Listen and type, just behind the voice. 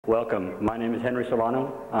Welcome. My name is Henry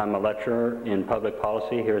Solano. I'm a lecturer in public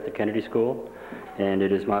policy here at the Kennedy School, and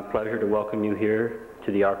it is my pleasure to welcome you here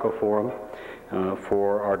to the ARCO Forum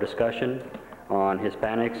for our discussion on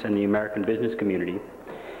Hispanics and the American business community,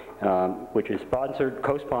 which is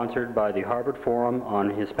co-sponsored by the Harvard Forum on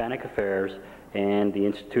Hispanic Affairs and the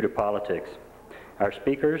Institute of Politics. Our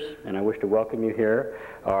speakers, and I wish to welcome you here,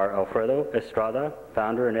 are Alfredo Estrada,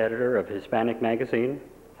 founder and editor of Hispanic Magazine,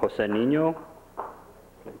 Jose Nino,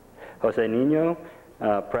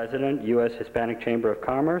 President, U.S. Hispanic Chamber of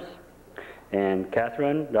Commerce, and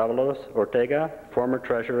Catherine Davalos Ortega, former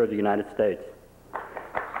Treasurer of the United States.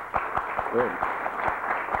 Good.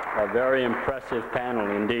 A very impressive panel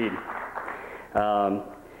indeed.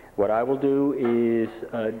 What I will do is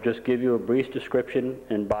just give you a brief description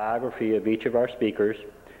and biography of each of our speakers,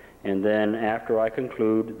 and then after I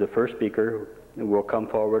conclude, the first speaker will come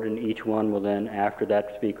forward, and each one will then, after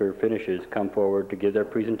that speaker finishes, come forward to give their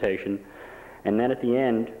presentation. And then at the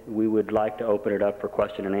end, we would like to open it up for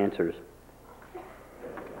question and answers.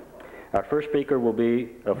 Our first speaker will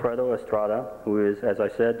be Alfredo Estrada, who is, as I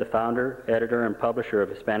said, the founder, editor, and publisher of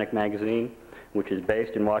Hispanic Magazine, which is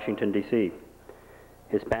based in Washington, D.C.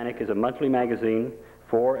 Hispanic is a monthly magazine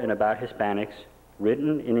for and about Hispanics,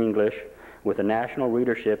 written in English, with a national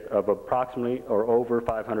readership of approximately or over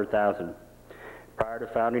 500,000. Prior to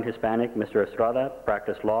founding Hispanic, Mr. Estrada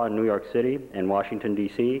practiced law in New York City and Washington,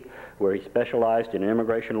 D.C., where he specialized in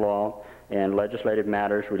immigration law and legislative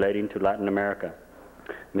matters relating to Latin America.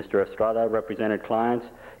 Mr. Estrada represented clients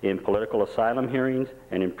in political asylum hearings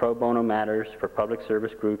and in pro bono matters for public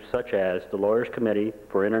service groups such as the Lawyers Committee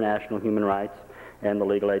for International Human Rights and the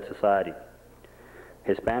Legal Aid Society.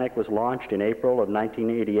 Hispanic was launched in April of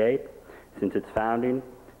 1988. Since its founding,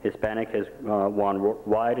 Hispanic has won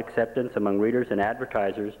wide acceptance among readers and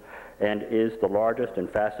advertisers and is the largest and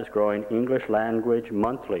fastest growing English language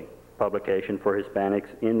monthly publication for Hispanics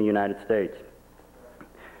in the United States.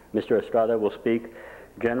 Mr. Estrada will speak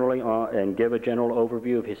generally and give a general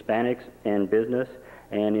overview of Hispanics and business,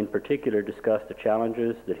 and in particular discuss the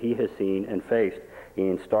challenges that he has seen and faced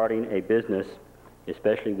in starting a business,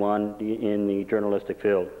 especially one in the journalistic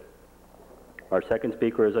field. Our second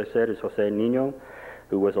speaker, as I said, is Jose Nino,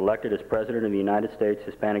 who was elected as president of the United States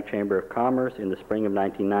Hispanic Chamber of Commerce in the spring of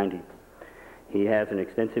 1990. He has an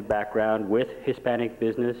extensive background with Hispanic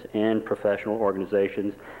business and professional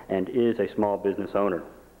organizations and is a small business owner.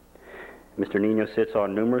 Mr. Nino sits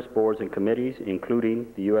on numerous boards and committees,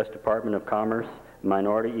 including the U.S. Department of Commerce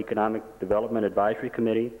Minority Economic Development Advisory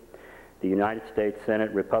Committee, the United States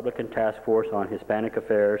Senate Republican Task Force on Hispanic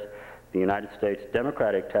Affairs, the United States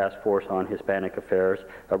Democratic Task Force on Hispanic Affairs,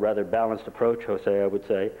 a rather balanced approach, Jose, I would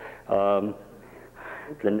say.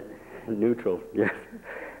 Neutral, yes.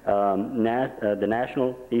 The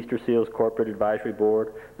National Easter Seals Corporate Advisory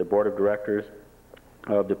Board, the Board of Directors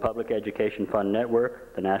of the Public Education Fund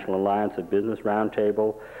Network, the National Alliance of Business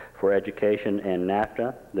Roundtable for Education and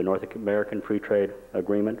NAFTA, the North American Free Trade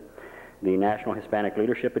Agreement, the National Hispanic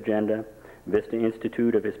Leadership Agenda, Vista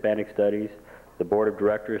Institute of Hispanic Studies, the Board of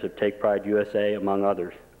Directors of Take Pride USA, among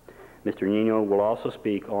others. Mr. Nino will also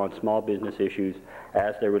speak on small business issues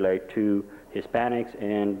as they relate to Hispanics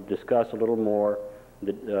and discuss a little more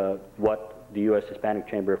what the U.S. Hispanic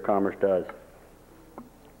Chamber of Commerce does.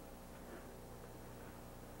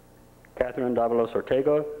 Catherine Davalos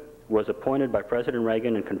Ortega was appointed by President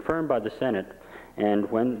Reagan and confirmed by the Senate, and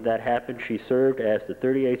when that happened, she served as the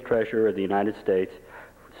 38th Treasurer of the United States,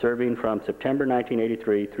 serving from September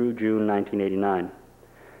 1983 through June 1989.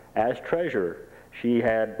 As Treasurer, she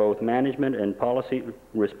had both management and policy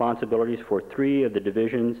responsibilities for 3 of the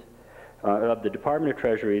divisions of the Department of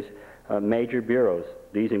Treasury's major bureaus.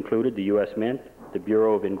 These included the U.S. Mint, the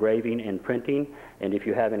Bureau of Engraving and Printing, and if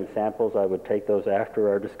you have any samples, I would take those after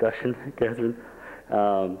our discussion, Catherine,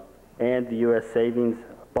 and the U.S. Savings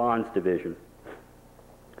Bonds Division.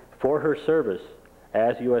 For her service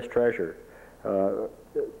as U.S. Treasurer,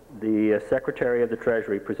 the Secretary of the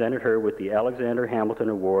Treasury presented her with the Alexander Hamilton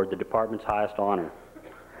Award, the department's highest honor.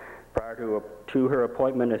 Prior to her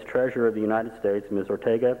appointment as Treasurer of the United States, Ms.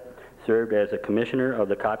 Ortega served as a Commissioner of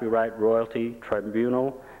the Copyright Royalty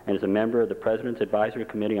Tribunal and is a member of the President's Advisory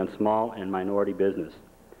Committee on Small and Minority Business.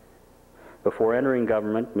 Before entering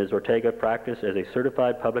government, Ms. Ortega practiced as a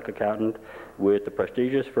certified public accountant with the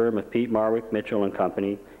prestigious firm of Peat Marwick Mitchell and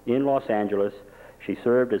Company in Los Angeles. She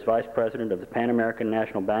served as Vice President of the Pan American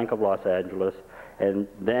National Bank of Los Angeles and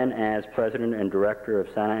then as President and Director of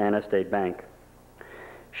Santa Ana State Bank.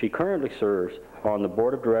 She currently serves on the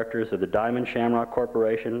Board of Directors of the Diamond Shamrock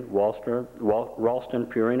Corporation, Ralston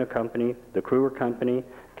Purina Company, the Kruger Company,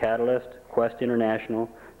 Catalyst, Quest International,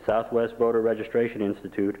 Southwest Voter Registration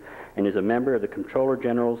Institute, and is a member of the Comptroller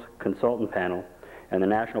General's Consultant Panel and the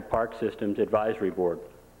National Park Systems Advisory Board.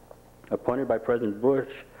 Appointed by President Bush,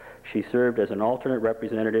 she served as an alternate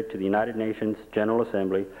representative to the United Nations General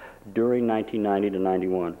Assembly during 1990 to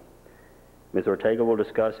 91. Ms. Ortega will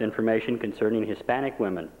discuss information concerning Hispanic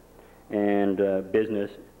women and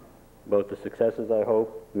business, both the successes, I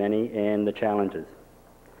hope, many, and the challenges.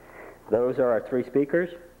 Those are our three speakers,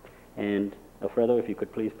 and Alfredo, if you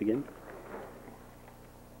could please begin.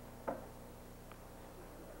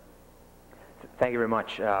 Thank you very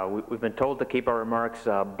much. We've been told to keep our remarks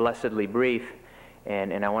blessedly brief,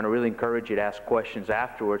 and I want to really encourage you to ask questions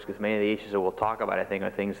afterwards, because many of the issues that we'll talk about, I think,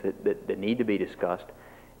 are things that need to be discussed.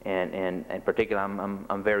 And particularly,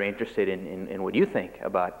 I'm very interested in what you think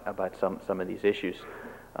about some of these issues.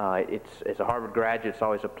 As a Harvard graduate, it's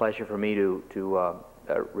always a pleasure for me to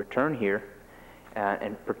return here,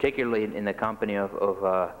 and particularly in the company of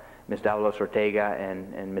Ms. Davalos Ortega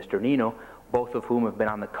and Mr. Nino, both of whom have been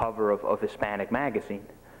on the cover of Hispanic magazine.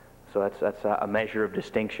 So that's a measure of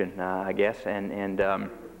distinction, I guess. And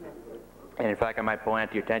in fact, I might point out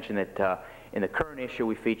to your attention that in the current issue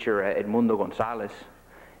we feature Edmundo Gonzalez,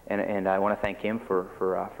 and I want to thank him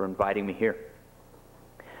for inviting me here.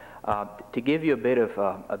 To give you a bit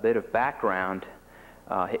of background,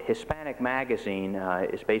 Hispanic Magazine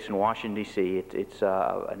is based in Washington, D.C. It's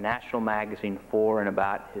a national magazine for and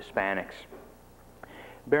about Hispanics.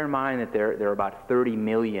 Bear in mind that there are about 30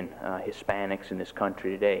 million Hispanics in this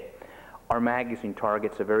country today. Our magazine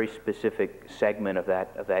targets a very specific segment of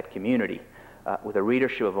that community. With a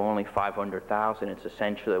readership of only 500,000, it's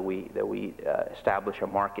essential that we establish a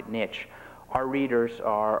market niche. Our readers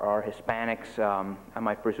are Hispanics, I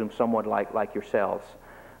might presume somewhat like yourselves.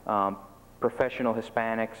 Professional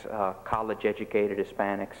Hispanics, college-educated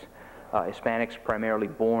Hispanics, Hispanics primarily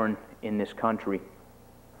born in this country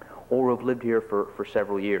or have lived here for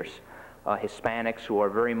several years. Hispanics who are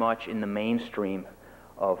very much in the mainstream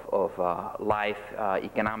of life,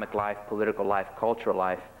 economic life, political life, cultural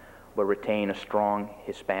life, but retain a strong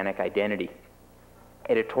Hispanic identity.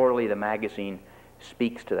 Editorially, the magazine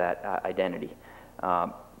speaks to that identity.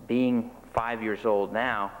 Being 5 years old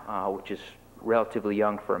now, which is relatively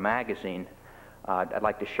young for a magazine, I'd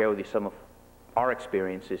like to share with you some of our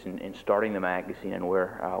experiences in starting the magazine and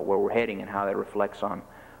where we're heading and how that reflects on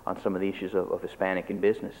some of the issues of Hispanic in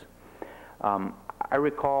business. I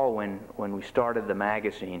recall when we started the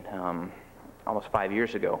magazine almost 5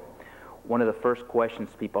 years ago, one of the first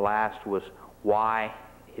questions people asked was, why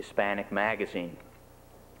Hispanic magazine?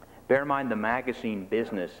 Bear in mind, the magazine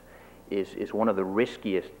business is one of the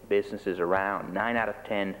riskiest businesses around. 9 out of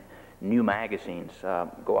 10 new magazines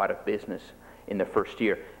go out of business in the first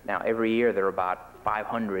year. Now, every year there are about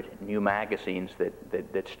 500 new magazines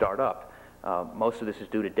that start up. Most of this is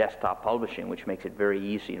due to desktop publishing, which makes it very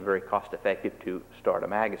easy and very cost-effective to start a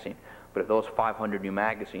magazine. But of those 500 new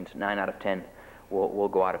magazines, 9 out of 10 will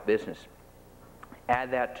go out of business.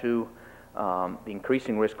 Add that to the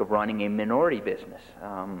increasing risk of running a minority business.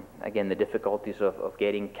 Again, the difficulties of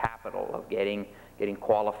getting capital, of getting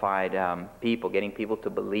qualified people, getting people to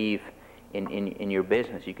believe in your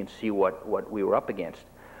business. You can see what we were up against.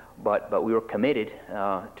 But we were committed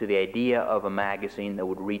to the idea of a magazine that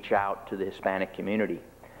would reach out to the Hispanic community.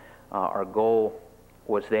 Our goal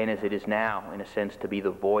was then, as it is now, in a sense, to be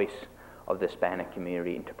the voice of the Hispanic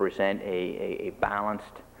community and to present a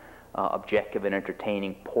balanced, objective, and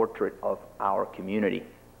entertaining portrait of our community.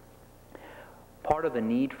 Part of the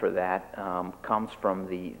need for that comes from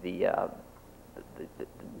the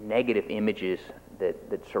negative images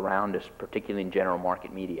that surround us, particularly in general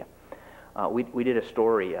market media. We did a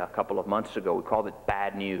story a couple of months ago. We called it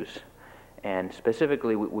Bad News. And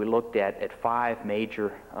specifically, we looked at 5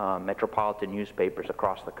 major metropolitan newspapers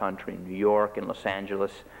across the country, New York and Los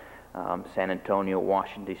Angeles, San Antonio,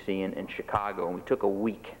 Washington, D.C., and Chicago. And we took a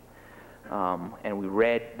week, and we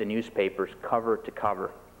read the newspapers cover to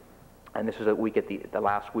cover. And this was a week at the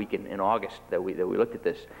last week in August that we looked at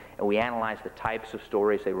this. And we analyzed the types of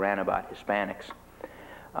stories they ran about Hispanics.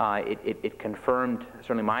 It confirmed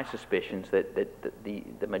certainly my suspicions that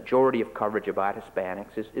the majority of coverage about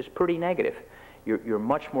Hispanics is pretty negative. You're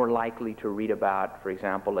much more likely to read about, for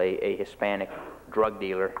example, a Hispanic drug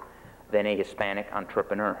dealer than a Hispanic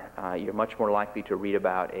entrepreneur. You're much more likely to read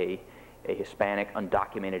about a Hispanic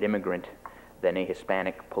undocumented immigrant than a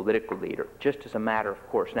Hispanic political leader, just as a matter of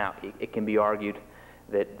course. Now, it can be argued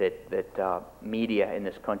that media in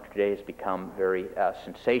this country today has become very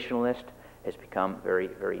sensationalist, has become very,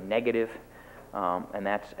 very negative, and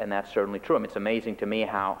that's certainly true. I mean, it's amazing to me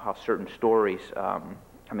how certain stories,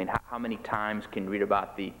 I mean, how many times can you read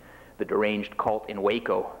about the the deranged cult in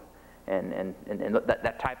Waco, and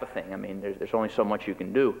that type of thing. I mean, there's only so much you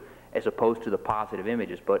can do, as opposed to the positive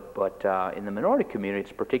images. But in the minority community,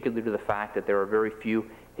 it's particularly to the fact that there are very few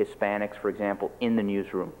Hispanics, for example, in the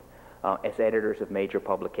newsroom as editors of major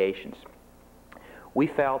publications. We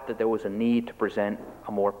felt that there was a need to present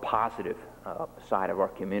a more positive side of our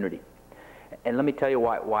community. And let me tell you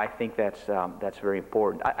why I think that's very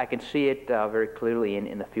important. I can see it very clearly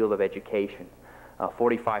in the field of education.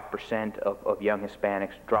 45% of young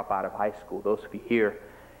Hispanics drop out of high school. Those of you here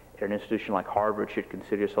at an institution like Harvard should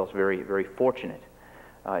consider yourselves very, very fortunate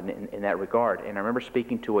in that regard. And I remember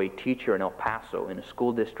speaking to a teacher in El Paso in a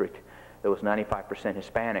school district that was 95%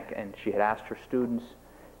 Hispanic, and she had asked her students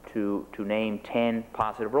to name 10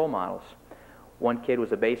 positive role models. One kid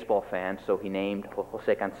was a baseball fan, so he named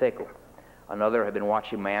Jose Canseco. Another had been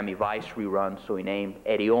watching Miami Vice reruns, so he named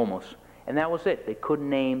Eddie Olmos. And that was it. They couldn't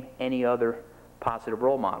name any other positive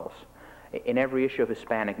role models. In every issue of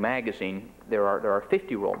Hispanic magazine, there are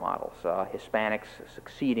 50 role models, Hispanics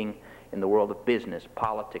succeeding in the world of business,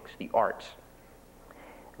 politics, the arts.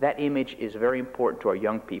 That image is very important to our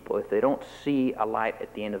young people. If they don't see a light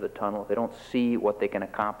at the end of the tunnel, if they don't see what they can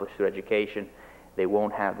accomplish through education, they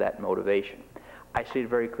won't have that motivation. I see it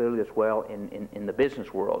very clearly as well in the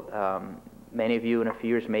business world. Many of you in a few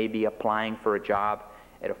years may be applying for a job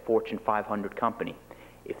at a Fortune 500 company.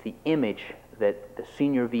 If the image that the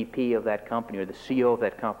senior VP of that company or the CEO of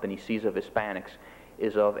that company sees of Hispanics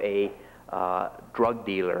is of a drug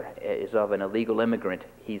dealer, is of an illegal immigrant,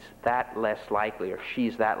 he's that less likely, or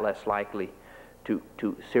she's that less likely to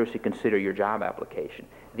seriously consider your job application.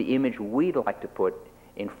 The image we'd like to put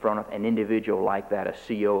in front of an individual like that, a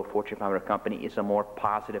CEO of a Fortune 500 company, is a more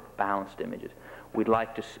positive, balanced image. We'd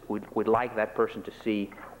like that person to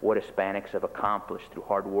see what Hispanics have accomplished through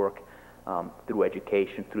hard work, through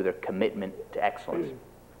education, through their commitment to excellence.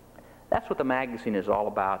 That's what the magazine is all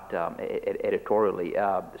about editorially.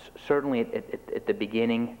 Certainly at the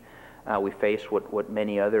beginning, we face what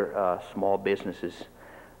many other small businesses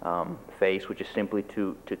face, which is simply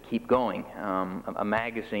to keep going. A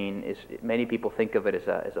magazine is, many people think of it as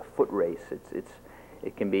a foot race.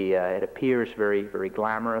 It can be, it appears very, very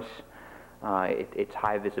glamorous. It's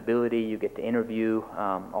high visibility. You get to interview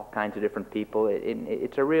all kinds of different people.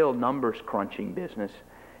 It's a real numbers crunching business,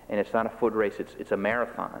 and it's not a foot race. It's a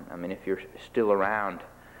marathon. I mean, if you're still around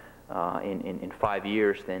in 5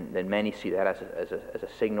 years, then many see that as a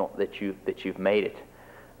signal that you've made it.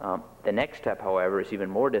 The next step, however, is even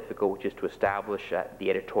more difficult, which is to establish the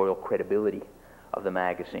editorial credibility of the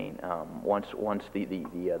magazine. Once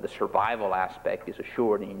the survival aspect is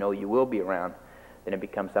assured, and you know you will be around, then it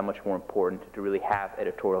becomes that much more important to really have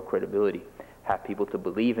editorial credibility, have people to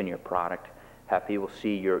believe in your product, have people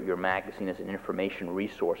see your magazine as an information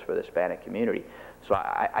resource for the Hispanic community. So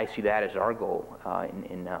I see that as our goal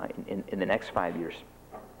in the next 5 years.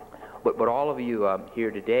 But all of you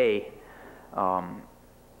here today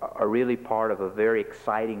are really part of a very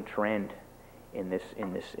exciting trend in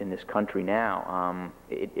this country now.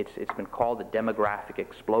 It's been called a demographic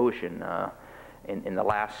explosion. In the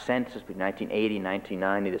last census between 1980 and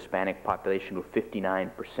 1990, the Hispanic population grew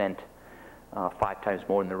 59%, 5 times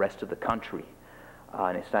more than the rest of the country.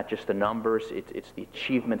 And it's not just the numbers, it's the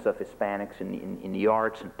achievements of Hispanics in the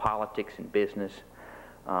arts and politics and business.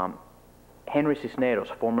 Henry Cisneros,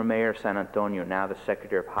 former mayor of San Antonio, now the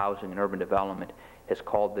Secretary of Housing and Urban Development, has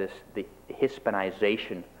called this the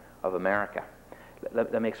Hispanization of America.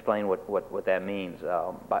 Let me explain what that means.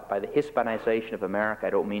 By the Hispanization of America, I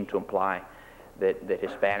don't mean to imply that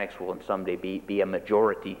Hispanics will someday be a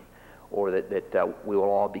majority, or that we will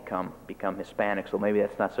all become Hispanics. So maybe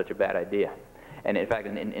that's not such a bad idea. And in fact,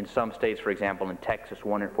 in some states, for example, in Texas,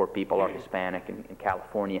 1 in 4 people are Hispanic. In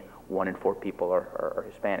California, 1 in 4 people are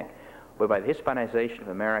Hispanic. But by the Hispanization of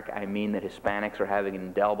America, I mean that Hispanics are having an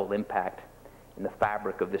indelible impact in the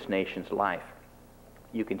fabric of this nation's life.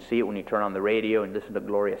 You can see it when you turn on the radio and listen to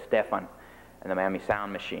Gloria Estefan and the Miami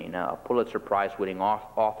Sound Machine. Pulitzer Prize-winning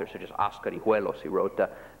authors such as Oscar Hijuelos, who wrote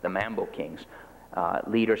the Mambo Kings.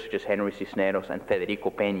 Leaders such as Henry Cisneros and Federico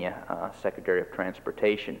Peña, Secretary of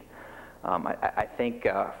Transportation. I think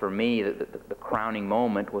for me, the crowning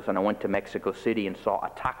moment was when I went to Mexico City and saw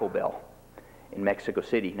a Taco Bell in Mexico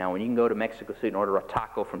City. Now, when you can go to Mexico City and order a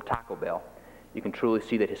taco from Taco Bell, you can truly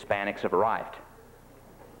see that Hispanics have arrived.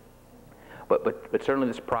 But certainly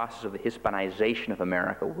this process of the Hispanization of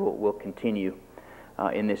America will continue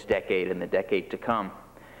in this decade and the decade to come.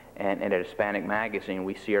 And at Hispanic Magazine,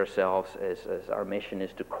 we see ourselves as our mission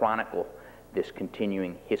is to chronicle this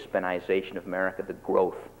continuing Hispanization of America, the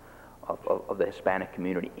growth of the Hispanic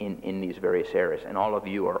community in these various areas. And all of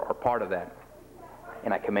you are part of that.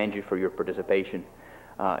 and I commend you for your participation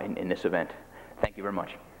in this event. Thank you very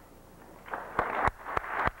much.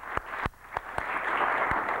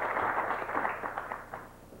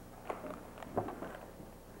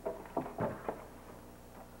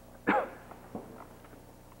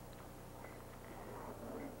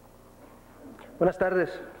 Buenas tardes.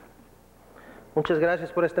 Muchas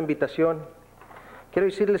gracias por esta invitación. Quiero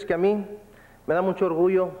decirles que a mí me da mucho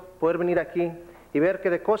orgullo poder venir aquí y ver que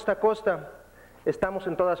de costa a costa estamos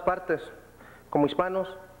en todas partes, como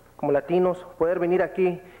hispanos, como latinos, poder venir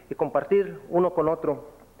aquí y compartir uno con otro.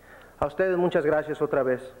 A ustedes muchas gracias otra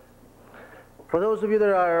vez. For those of you that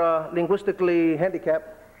are linguistically handicapped,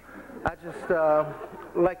 I just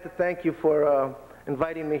like to thank you for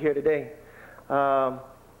inviting me here today.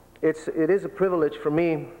 It is a privilege for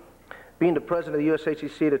me, being the president of the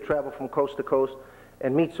USHEC, to travel from coast to coast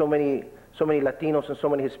and meet so many Latinos and so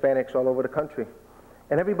many Hispanics all over the country.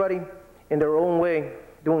 And everybody in their own way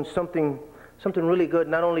doing something really good,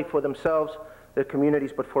 not only for themselves, their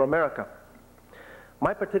communities, but for America.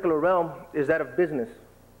 My particular realm is that of business.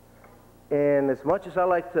 And as much as I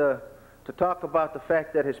like to talk about the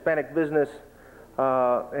fact that Hispanic business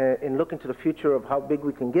and look into the future of how big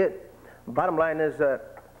we can get, the bottom line is that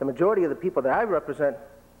the majority of the people that I represent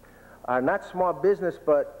are not small business,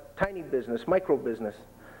 but tiny business, micro business.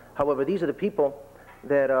 However, these are the people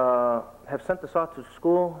that have sent us off to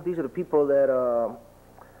school. These are the people that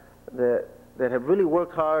have really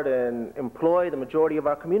worked hard and employ the majority of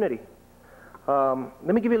our community.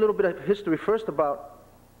 Let me give you a little bit of history first about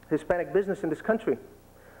Hispanic business in this country.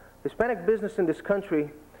 Hispanic business in this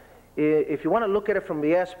country, if you want to look at it from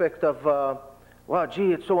the aspect of, wow,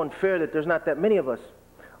 gee, it's so unfair that there's not that many of us.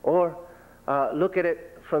 Or look at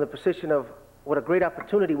it from the position of what a great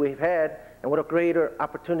opportunity we've had and what a greater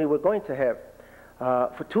opportunity we're going to have.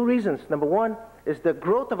 For two reasons. Number one is the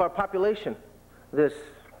growth of our population, this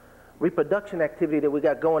reproduction activity that we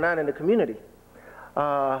got going on in the community.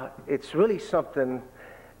 It's really something,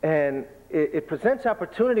 and it presents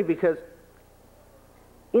opportunity because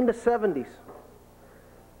in the 70s,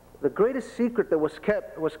 the greatest secret that was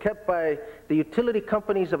kept by the utility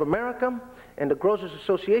companies of America and the Grocers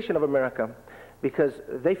Association of America, because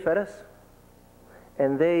they fed us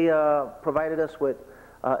and they provided us with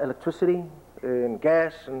electricity and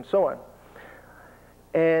gas and so on.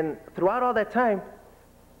 And throughout all that time,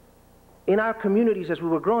 in our communities as we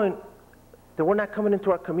were growing, they were not coming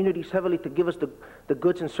into our communities heavily to give us the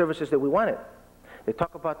goods and services that we wanted. They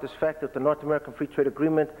talk about this fact that the North American Free Trade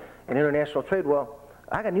Agreement and international trade. Well,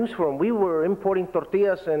 I got news for them. We were importing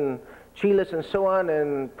tortillas and chiles and so on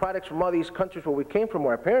and products from all these countries where we came from,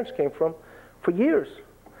 where our parents came from, for years.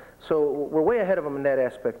 So we're way ahead of them in that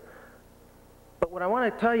aspect. But what I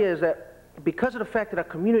want to tell you is that because of the fact that our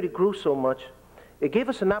community grew so much, it gave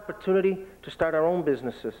us an opportunity to start our own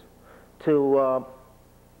businesses, to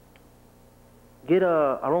get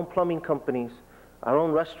our own plumbing companies, our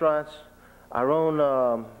own restaurants, our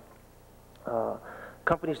own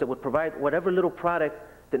companies that would provide whatever little product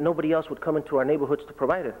that nobody else would come into our neighborhoods to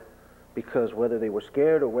provide it, because whether they were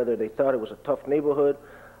scared or whether they thought it was a tough neighborhood,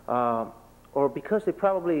 or because they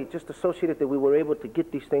probably just associated that we were able to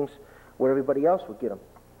get these things where everybody else would get them.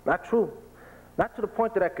 Not true. Not to the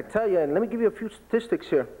point that I could tell you, and let me give you a few statistics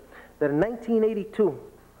here, that in 1982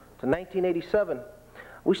 to 1987,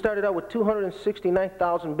 we started out with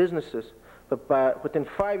 269,000 businesses, but within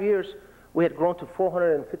 5 years, we had grown to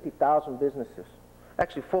 450,000 businesses.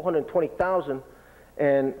 Actually 420,000,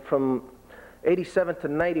 and from 87 to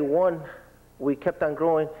 91, we kept on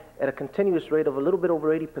growing at a continuous rate of a little bit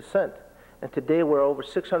over 80%. And today we're over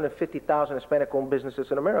 650,000 Hispanic-owned businesses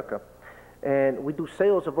in America. And we do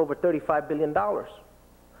sales of over $35 billion.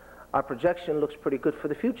 Our projection looks pretty good for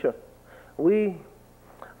the future. We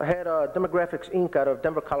had Demographics Inc. out of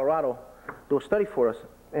Denver, Colorado do a study for us.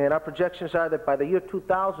 And our projections are that by the year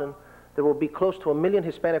 2000, there will be close to 1 million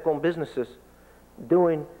Hispanic-owned businesses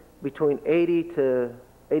doing between $80 to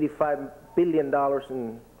 $85 billion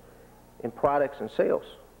in products and sales.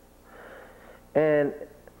 And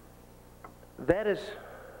that is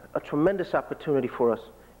a tremendous opportunity for us.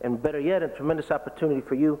 And better yet, a tremendous opportunity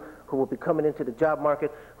for you who will be coming into the job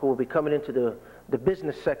market, who will be coming into the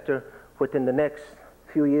business sector within the next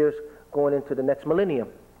few years, going into the next millennium.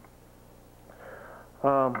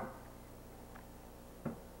 What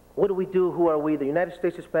do we do? Who are we? The United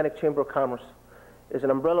States Hispanic Chamber of Commerce is an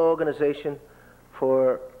umbrella organization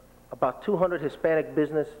for about 200 Hispanic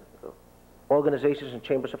business organizations and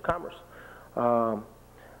chambers of commerce.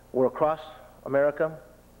 We're across America.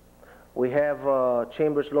 We have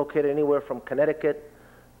chambers located anywhere from Connecticut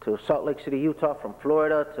to Salt Lake City, Utah, from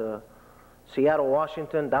Florida to Seattle,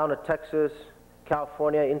 Washington, down to Texas,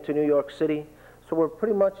 California into New York City. So we're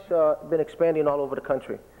pretty much been expanding all over the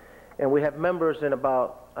country. And we have members in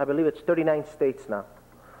about, I believe it's 39 states now.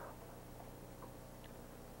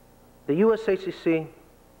 The USHCC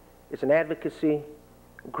is an advocacy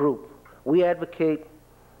group. We advocate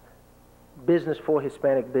business for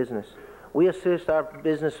Hispanic business. We assist our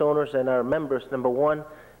business owners and our members, number one,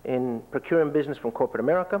 in procuring business from corporate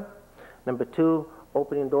America. Number two,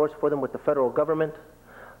 opening doors for them with the federal government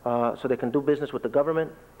so they can do business with the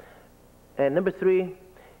government. And number three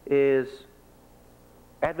is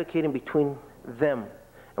advocating between them.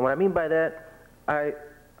 And what I mean by that,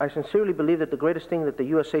 I sincerely believe that the greatest thing that the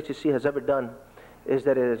USHCC has ever done is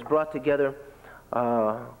that it has brought together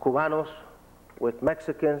Cubanos with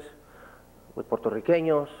Mexicans, with Puerto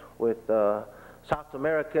Ricanos, with South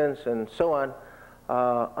Americans, and so on,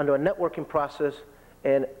 under a networking process,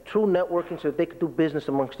 and true networking so that they could do business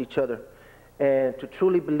amongst each other, and to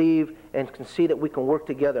truly believe and can see that we can work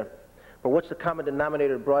together. But what's the common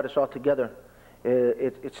denominator that brought us all together?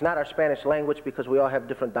 It's not our Spanish language because we all have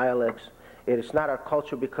different dialects. It's not our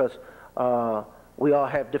culture because we all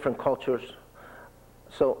have different cultures.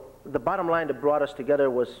 So the bottom line that brought us together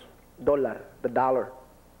was dólar, the dollar.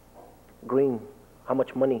 Green, how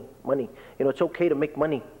much money? Money. You know, it's okay to make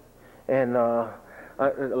money. And a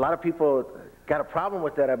lot of people got a problem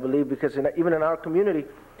with that, I believe, because even in our community,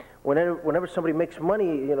 whenever somebody makes money,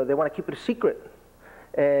 you know, they want to keep it a secret.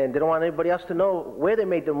 And they don't want anybody else to know where they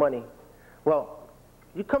made their money. Well,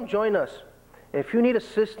 you come join us. And if you need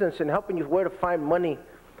assistance in helping you where to find money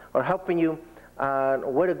or helping you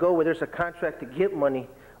where to go where there's a contract to get money,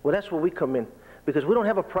 well, that's where we come in. Because we don't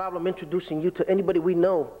have a problem introducing you to anybody we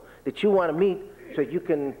know that you want to meet so that you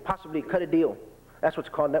can possibly cut a deal. That's what's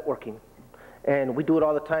called networking. And we do it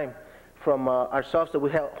all the time. From ourselves that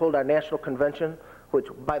we hold our national convention, which,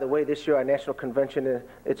 by the way, this year our national convention,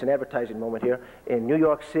 it's an advertising moment here, in New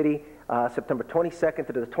York City, September 22nd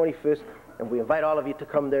to the 25th, and we invite all of you to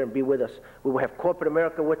come there and be with us. We will have corporate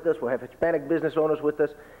America with us, we'll have Hispanic business owners with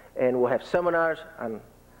us, and we'll have seminars on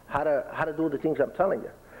how to do the things I'm telling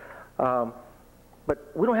you.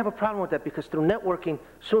 But we don't have a problem with that because through networking,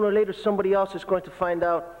 sooner or later somebody else is going to find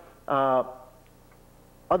out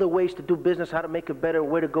other ways to do business, how to make it better,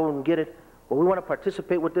 where to go and get it. Well, we want to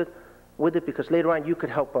participate with it because later on you could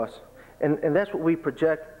help us. And that's what we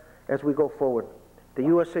project as we go forward. The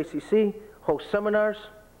USHCC hosts seminars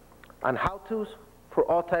on how-tos for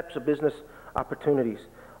all types of business opportunities.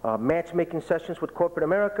 Matchmaking sessions with corporate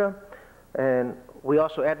America, and we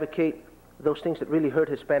also advocate those things that really hurt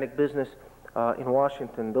Hispanic business in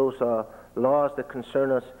Washington, those laws that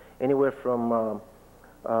concern us anywhere from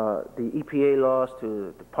the EPA laws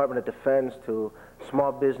to Department of Defense to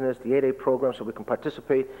small business, the 8A program, so we can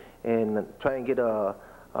participate and try and get a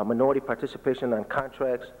minority participation on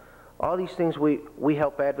contracts. All these things we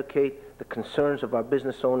help advocate the concerns of our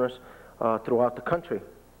business owners throughout the country.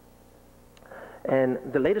 And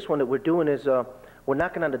the latest one that we're doing is we're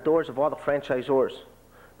knocking on the doors of all the franchisors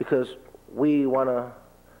because we want to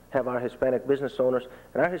have our Hispanic business owners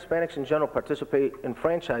and our Hispanics in general participate in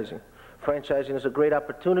franchising. Franchising is a great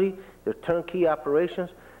opportunity. They're turnkey operations,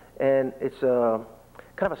 and it's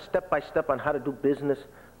kind of a step-by-step on how to do business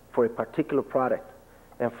for a particular product.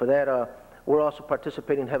 And for that, we're also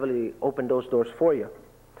participating heavily to open those doors for you.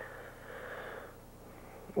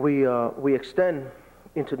 We extend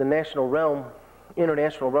into the international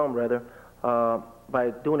realm rather, by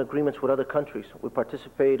doing agreements with other countries. We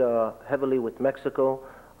participate heavily with Mexico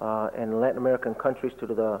and Latin American countries to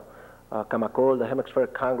the Camacol, the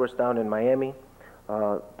Hemispheric Congress down in Miami.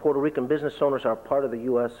 Puerto Rican business owners are part of the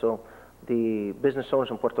U.S., so the business owners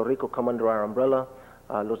in Puerto Rico come under our umbrella.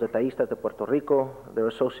 Los Detallistas de Puerto Rico, their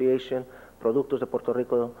association, Productos de Puerto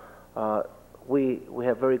Rico, we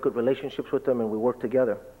have very good relationships with them and we work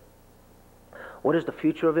together. What is the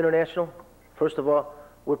future of international? First of all,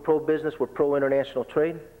 we're pro-business, we're pro-international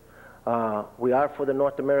trade. We are for the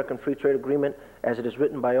North American Free Trade Agreement as it is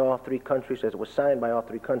written by all three countries, as it was signed by all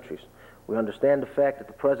three countries. We understand the fact that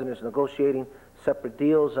the President is negotiating separate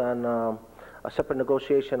deals on a separate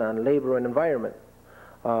negotiation on labor and environment.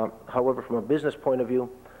 However, from a business point of view,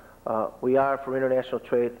 we are for international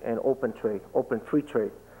trade and open free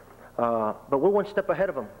trade. But we're one step ahead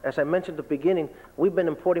of them. As I mentioned at the beginning, we've been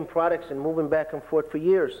importing products and moving back and forth for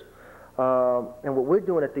years. And what we're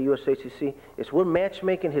doing at the USHCC is we're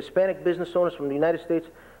matchmaking Hispanic business owners from the United States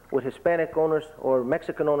with Hispanic owners or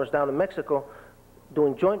Mexican owners down in Mexico,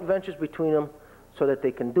 doing joint ventures between them so that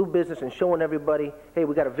they can do business and showing everybody, hey,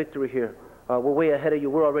 we got a victory here. We're way ahead of you.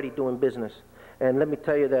 We're already doing business. And let me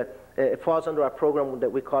tell you that it falls under our program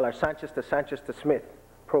that we call our Sanchez to Smith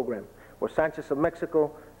program, where Sanchez of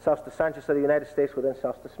Mexico, South to Sanchez of the United States will then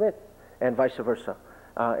South to Smith, and vice versa.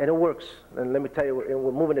 And it works. And let me tell you,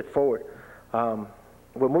 we're moving it forward.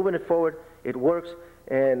 We're moving it forward. It works,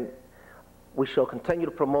 and we shall continue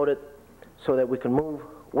to promote it so that we can move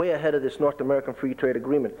way ahead of this North American Free Trade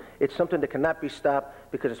Agreement. It's something that cannot be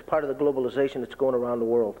stopped because it's part of the globalization that's going around the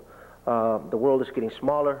world. The world is getting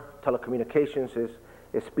smaller. Telecommunications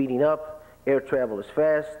is speeding up. Air travel is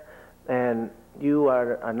fast. And you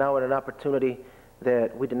are now at an opportunity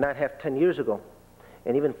that we did not have 10 years ago.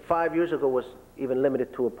 And even 5 years ago was even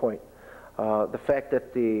limited to a point. The fact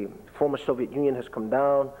that the former Soviet Union has come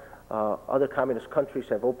down, other communist countries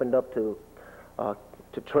have opened up to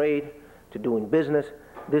trade, to doing business.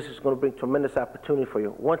 This is going to bring tremendous opportunity for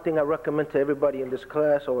you. One thing I recommend to everybody in this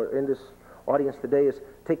class or in this audience today is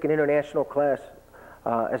take an international class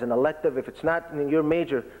as an elective. If it's not in your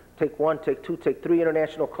major, take 1, take 2, take 3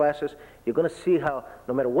 international classes. You're going to see how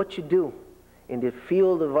no matter what you do in the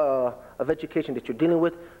field of education that you're dealing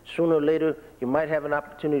with, sooner or later you might have an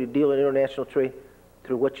opportunity to deal in international trade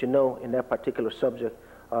through what you know in that particular subject.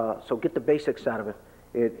 So get the basics out of it.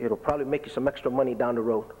 It'll probably make you some extra money down the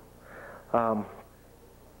road.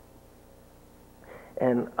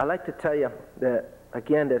 And I like to tell you that,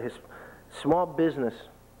 again, that his small business,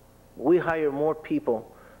 we hire more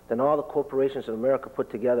people than all the corporations in America put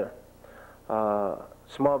together.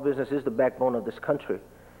 Small business is the backbone of this country.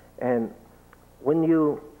 And when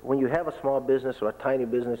you have a small business or a tiny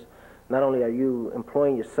business, not only are you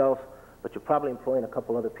employing yourself, but you're probably employing a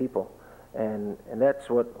couple other people. And that's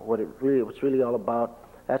what's really all about.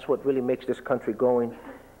 That's what really makes this country going.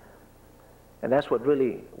 And that's what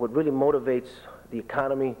really motivates the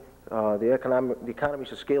economy, the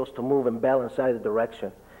economies of scales to move and balance either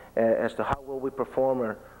direction as to how well we perform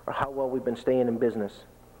or how well we've been staying in business.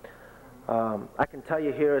 I can tell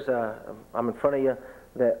you here as I'm in front of you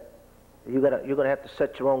that you're gonna have to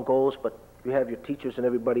set your own goals, but you have your teachers and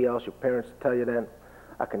everybody else, your parents to tell you that.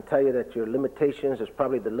 I can tell you that your limitations is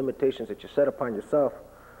probably the limitations that you set upon yourself,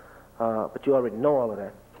 but you already know all of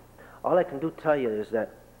that. All I can do tell you is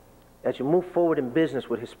that as you move forward in business,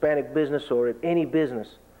 with Hispanic business or in any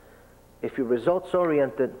business, if you're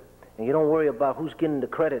results-oriented and you don't worry about who's getting the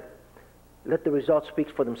credit, let the results speak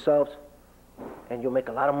for themselves, and you'll make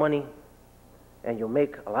a lot of money, and you'll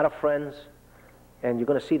make a lot of friends, and you're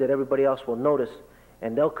going to see that everybody else will notice,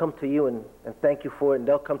 and they'll come to you and thank you for it, and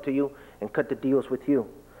they'll come to you and cut the deals with you.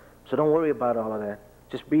 So don't worry about all of that.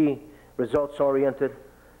 Just be results-oriented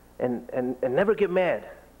and never get mad.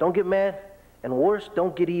 Don't get mad, and worse,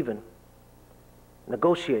 don't get even.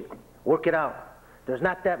 Negotiate. Work it out. There's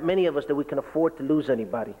not that many of us that we can afford to lose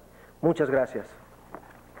anybody. Muchas gracias.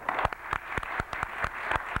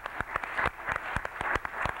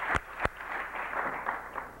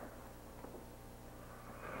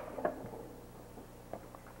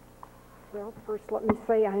 Well, first let me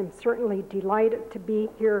say I am certainly delighted to be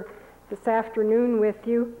here this afternoon with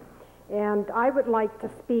you, and I would like to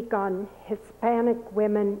speak on Hispanic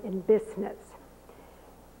women in business.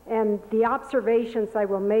 And the observations I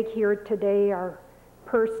will make here today are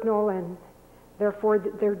personal, and therefore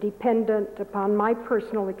they're dependent upon my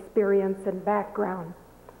personal experience and background.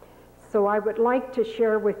 So I would like to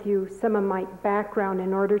share with you some of my background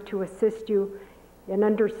in order to assist you in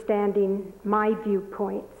understanding my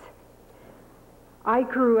viewpoints. I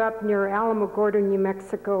grew up near Alamogordo, New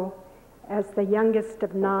Mexico, as the youngest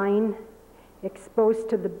of 9, exposed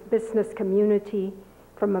to the business community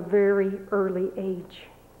from a very early age.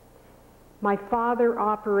 My father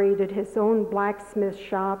operated his own blacksmith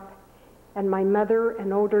shop, and my mother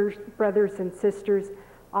and older brothers and sisters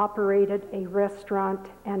operated a restaurant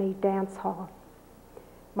and a dance hall.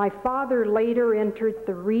 My father later entered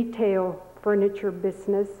the retail furniture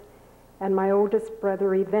business, and my oldest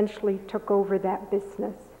brother eventually took over that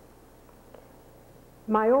business.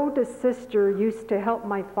 My oldest sister used to help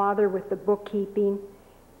my father with the bookkeeping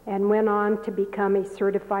and went on to become a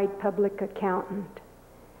certified public accountant.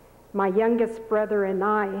 My youngest brother and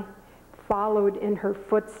I followed in her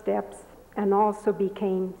footsteps and also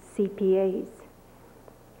became CPAs.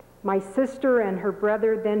 My sister and her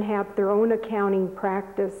brother then had their own accounting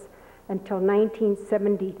practice until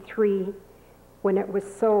 1973, when it was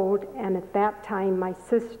sold, and at that time my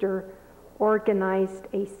sister organized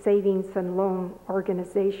a savings and loan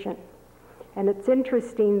organization. And it's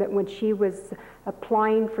interesting that when she was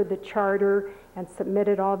applying for the charter and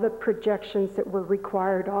submitted all the projections that were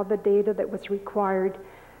required, all the data that was required,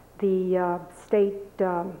 the state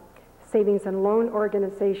savings and loan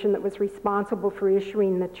organization that was responsible for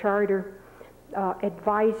issuing the charter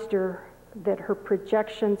advised her that her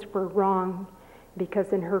projections were wrong,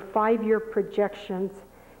 because in her 5-year projections,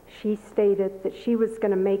 she stated that she was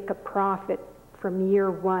going to make a profit from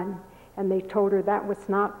year one, and they told her that was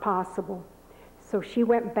not possible. So she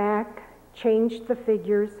went back, changed the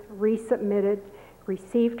figures, resubmitted,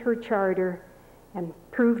 received her charter, and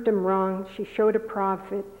proved them wrong. She showed a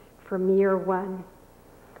profit from year one.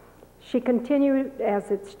 She continued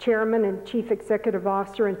as its chairman and chief executive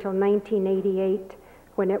officer until 1988,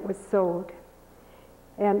 when it was sold.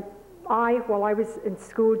 And while I was in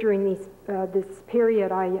school during this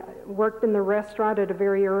period, I worked in the restaurant at a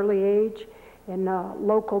very early age, in a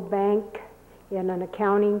local bank, in an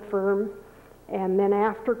accounting firm, and then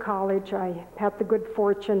after college, I had the good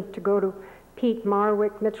fortune to go to Pete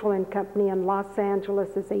Marwick, Mitchell and Company in Los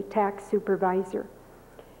Angeles as a tax supervisor.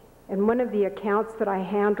 And one of the accounts that I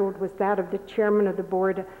handled was that of the chairman of the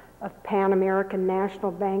board of Pan American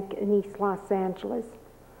National Bank in East Los Angeles.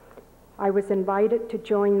 I was invited to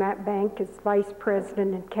join that bank as vice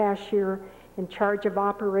president and cashier in charge of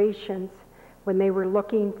operations when they were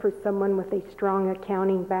looking for someone with a strong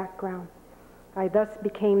accounting background. I thus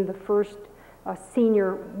became the first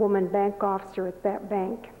senior woman bank officer at that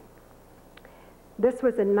bank. This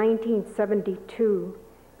was in 1972,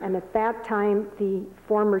 and at that time, the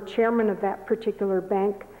former chairman of that particular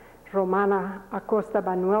bank, Romana Acosta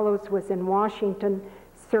Banuelos, was in Washington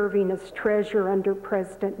serving as treasurer under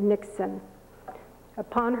President Nixon.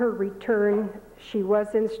 Upon her return, she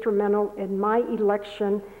was instrumental in my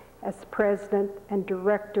election as president and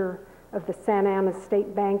director of the Santa Ana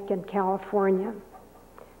State Bank in California.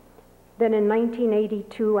 Then in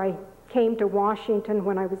 1982, I came to Washington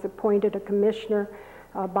when I was appointed a commissioner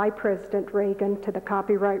by President Reagan to the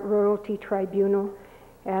Copyright Royalty Tribunal.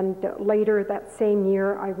 And later that same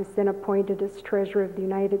year, I was then appointed as Treasurer of the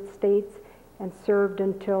United States and served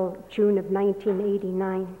until June of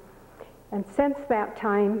 1989. And since that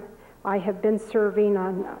time, I have been serving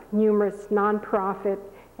on numerous nonprofit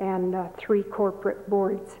and 3 corporate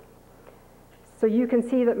boards. So you can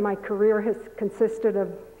see that my career has consisted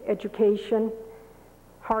of education,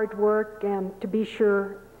 hard work, and to be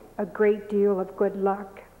sure, a great deal of good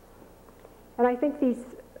luck. And I think these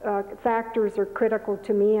factors are critical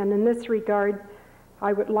to me, and in this regard,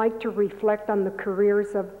 I would like to reflect on the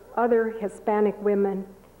careers of other Hispanic women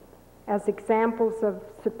as examples of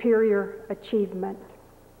superior achievement.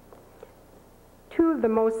 2 of the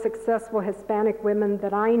most successful Hispanic women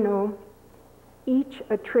that I know each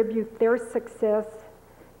attribute their success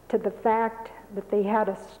to the fact that they had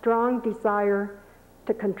a strong desire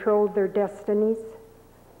to control their destinies.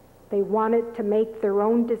 They wanted to make their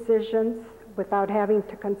own decisions without having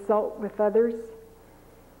to consult with others.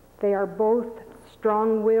 They are both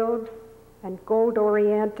strong-willed and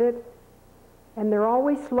goal-oriented, and they're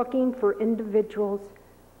always looking for individuals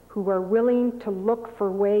who are willing to look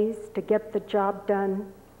for ways to get the job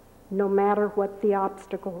done, no matter what the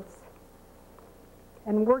obstacles.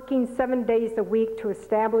 And working 7 days a week to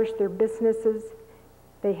establish their businesses,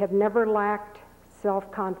 they have never lacked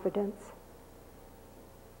self-confidence.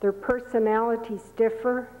 Their personalities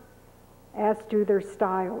differ, as do their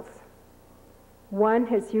styles. One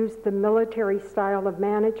has used the military style of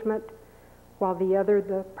management, while the other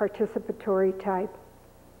the participatory type.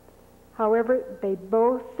 However, they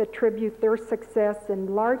both attribute their success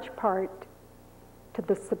in large part to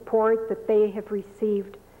the support that they have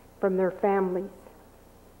received from their families.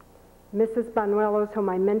 Mrs. Banuelos, whom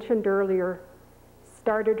I mentioned earlier,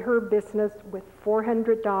 started her business with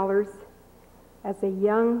 $400 as a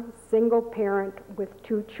young single parent with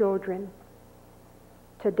 2 children.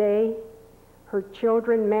 Today, her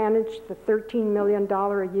children manage the $13 million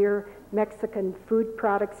a year Mexican food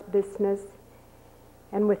products business,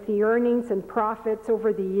 and with the earnings and profits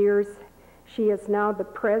over the years, she is now the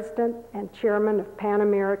president and chairman of Pan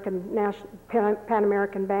American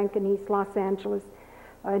Bank in East Los Angeles,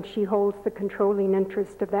 and she holds the controlling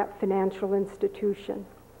interest of that financial institution.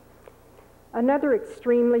 Another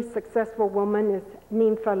extremely successful woman is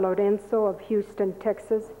Ninfa Lorenzo of Houston,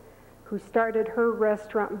 Texas, who started her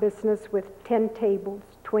restaurant business with 10 tables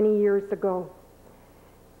 20 years ago.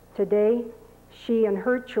 Today, she and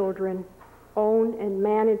her children own and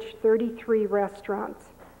manage 33 restaurants.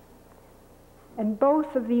 And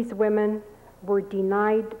both of these women were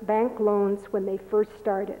denied bank loans when they first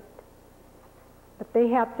started. But they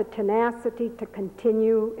had the tenacity to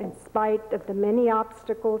continue in spite of the many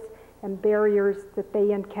obstacles and barriers that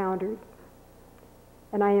they encountered.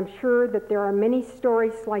 And I am sure that there are many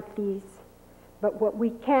stories like these, but what we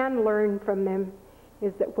can learn from them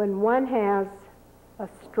is that when one has a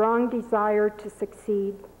strong desire to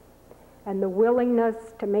succeed and the willingness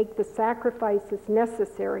to make the sacrifices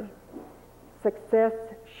necessary, success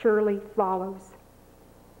surely follows.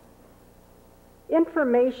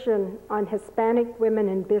 Information on Hispanic women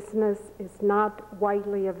in business is not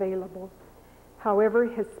widely available. However,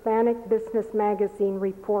 Hispanic Business Magazine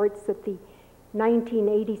reports that the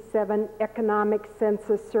 1987 Economic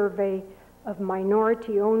Census Survey of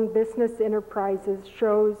minority-owned business enterprises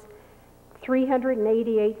shows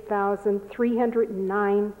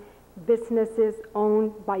 388,309 businesses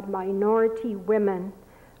owned by minority women,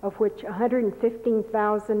 of which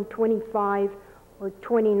 115,025, or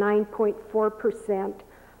 29.4%,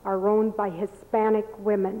 are owned by Hispanic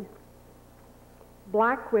women.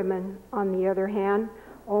 Black women, on the other hand,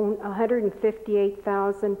 own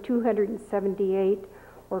 158,278,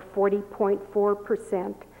 or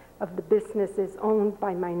 40.4%, of the businesses owned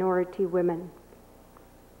by minority women.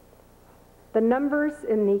 The numbers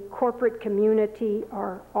in the corporate community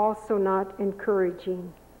are also not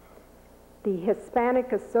encouraging. The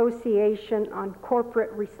Hispanic Association on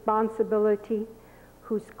Corporate Responsibility,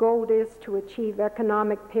 whose goal is to achieve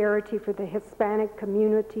economic parity for the Hispanic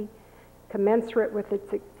community, commensurate with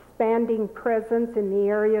its expanding presence in the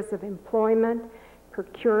areas of employment,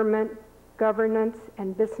 procurement, governance,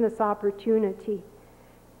 and business opportunity,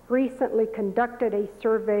 recently conducted a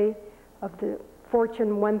survey of the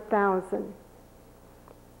Fortune 1000.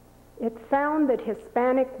 It found that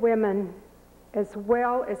Hispanic women, as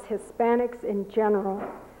well as Hispanics in general,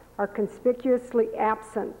 are conspicuously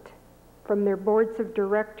absent from their boards of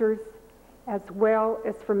directors as well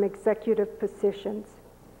as from executive positions.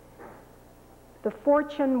 The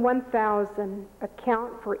Fortune 1000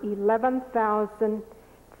 account for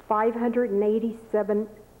 11,587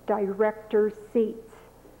 director seats,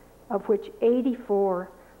 of which 84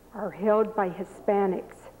 are held by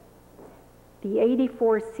Hispanics. The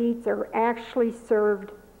 84 seats are actually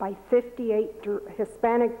served by 58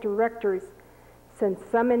 Hispanic directors, since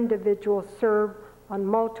some individuals serve on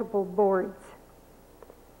multiple boards.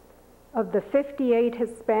 Of the 58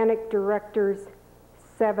 Hispanic directors,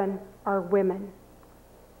 7 are women.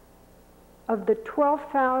 Of the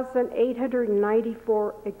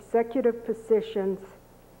 12,894 executive positions,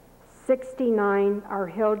 69 are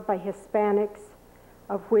held by Hispanics,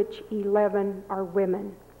 of which 11 are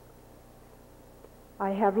women.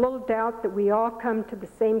 I have little doubt that we all come to the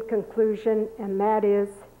same conclusion, and that is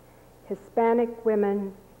Hispanic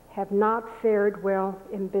women have not fared well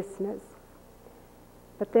in business.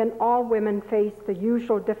 But then all women face the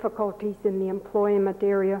usual difficulties in the employment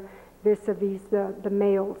area vis-a-vis the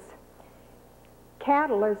males.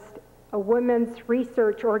 Catalyst, a women's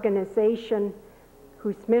research organization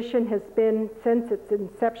whose mission has been, since its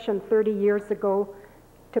inception 30 years ago,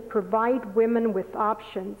 to provide women with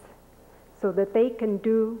options so that they can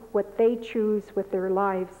do what they choose with their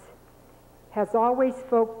lives, has always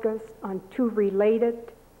focused on two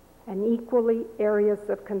related and equally areas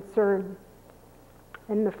of concern.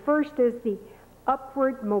 And the first is the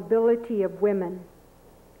upward mobility of women,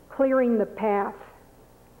 clearing the path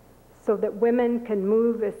so that women can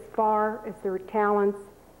move as far as their talents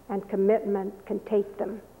and commitment can take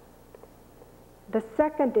them. The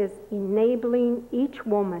second is enabling each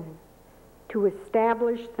woman to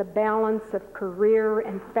establish the balance of career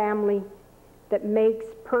and family that makes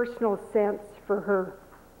personal sense for her.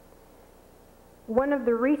 One of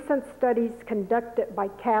the recent studies conducted by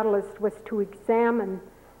Catalyst was to examine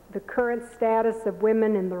the current status of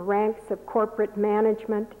women in the ranks of corporate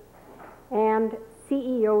management and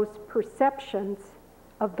CEOs' perceptions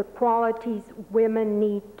of the qualities women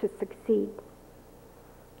need to succeed.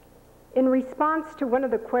 In response to one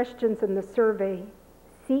of the questions in the survey,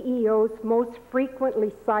 CEOs most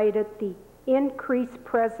frequently cited the increased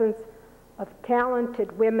presence of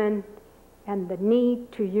talented women and the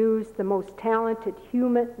need to use the most talented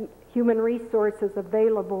human resources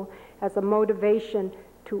available as a motivation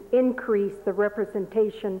to increase the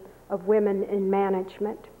representation of women in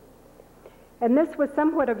management. And this was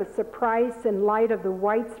somewhat of a surprise in light of the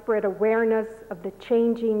widespread awareness of the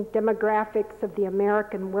changing demographics of the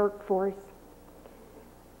American workforce.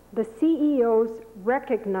 The CEOs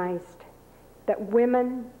recognized that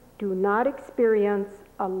women do not experience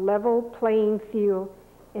a level playing field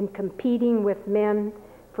in competing with men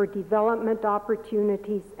for development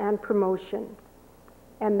opportunities and promotion.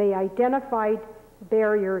 And they identified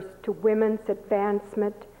barriers to women's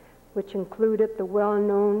advancement, which included the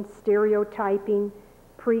well-known stereotyping,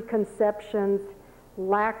 preconceptions,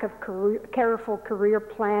 lack of careful career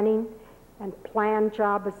planning, and planned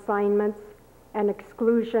job assignments, and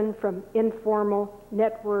exclusion from informal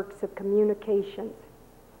networks of communications.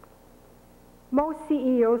 Most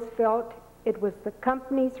CEOs felt it was the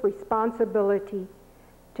company's responsibility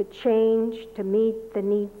to change to meet the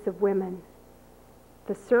needs of women.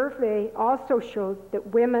 The survey also showed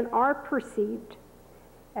that women are perceived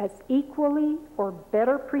as equally or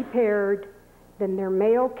better prepared than their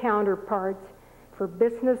male counterparts for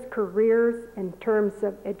business careers in terms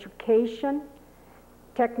of education,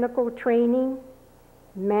 technical training,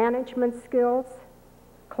 management skills,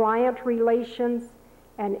 client relations,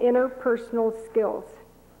 and interpersonal skills.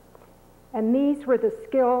 And these were the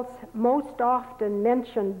skills most often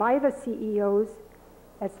mentioned by the CEOs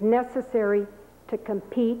as necessary to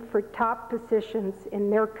compete for top positions in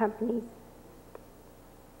their companies.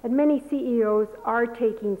 And many CEOs are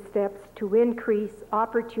taking steps to increase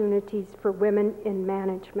opportunities for women in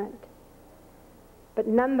management. But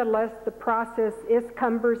nonetheless, the process is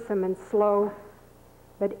cumbersome and slow,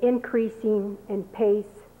 but increasing in pace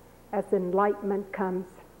as enlightenment comes.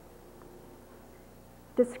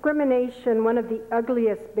 Discrimination, one of the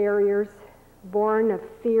ugliest barriers born of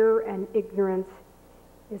fear and ignorance,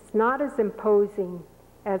 is not as imposing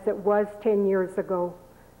as it was 10 years ago,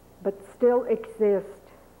 but still exists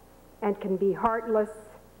and can be heartless,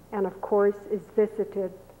 and of course is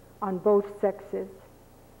visited on both sexes.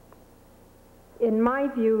 In my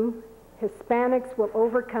view, Hispanics will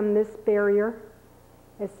overcome this barrier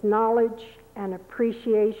as knowledge and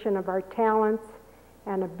appreciation of our talents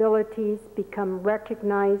and abilities become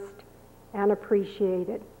recognized and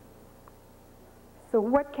appreciated. So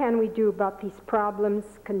what can we do about these problems,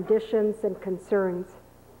 conditions, and concerns?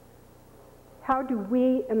 How do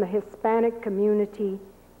we in the Hispanic community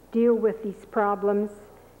deal with these problems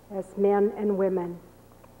as men and women?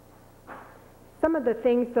 Some of the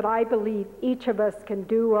things that I believe each of us can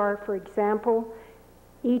do are, for example,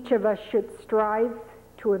 each of us should strive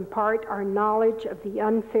to impart our knowledge of the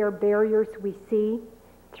unfair barriers we see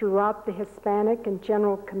throughout the Hispanic and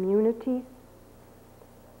general communities.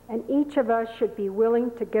 And each of us should be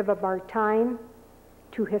willing to give of our time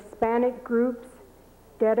to Hispanic groups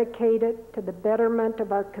dedicated to the betterment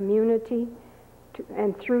of our community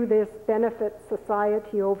and through this benefit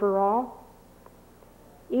society overall.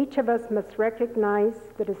 Each of us must recognize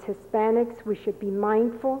that as Hispanics we should be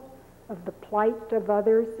mindful of the plight of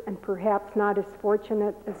others and perhaps not as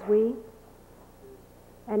fortunate as we.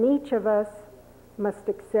 And each of us must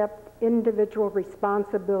accept individual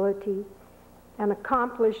responsibility and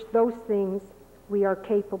accomplish those things we are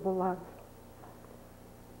capable of.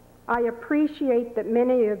 I appreciate that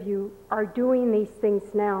many of you are doing these things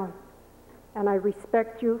now, and I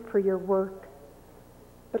respect you for your work.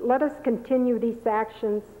 But let us continue these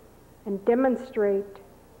actions and demonstrate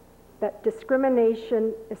that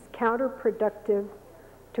discrimination is counterproductive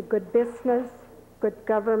to good business, good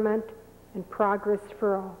government, and progress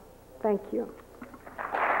for all. Thank you.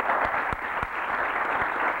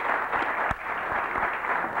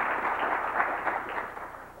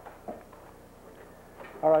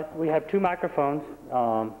 All right, we have two microphones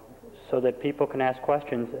so that people can ask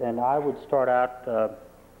questions, and I would start out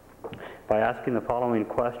by asking the following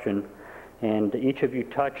question, and each of you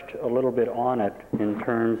touched a little bit on it in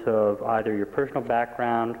terms of either your personal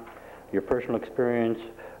background, your personal experience,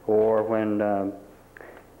 or when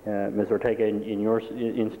Ms. Ortega, in your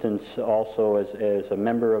instance, also as a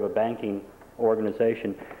member of a banking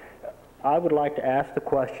organization. I would like to ask the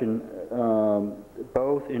question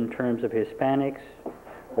both in terms of Hispanics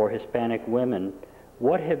or Hispanic women,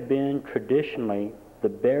 what have been traditionally the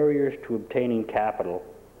barriers to obtaining capital,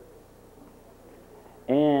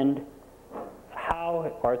 and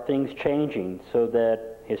how are things changing so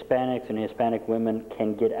that Hispanics and Hispanic women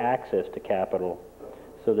can get access to capital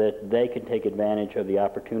so that they can take advantage of the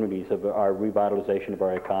opportunities of our revitalization of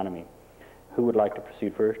our economy? Who would like to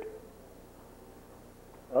proceed first?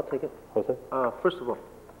 I'll take it. Jose? First of all,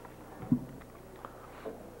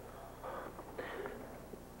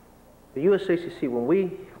 the USACC, when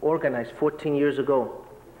we organized 14 years ago,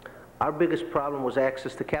 our biggest problem was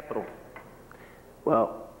access to capital.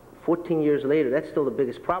 Well, 14 years later, that's still the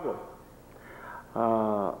biggest problem.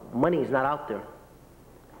 Money is not out there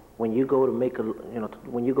when you go to make a,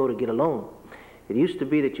 when you go to get a loan. It used to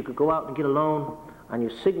be that you could go out and get a loan on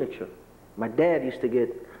your signature. My dad used to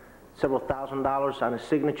get several $1,000s on his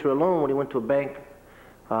signature alone when he went to a bank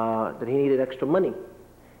that he needed extra money.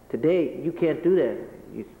 Today, you can't do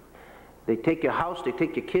that. They take your house, they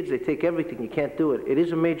take your kids, they take everything. You can't do it. It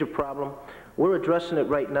is a major problem. We're addressing it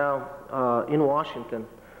right now in Washington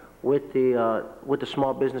with the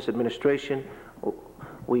Small Business Administration.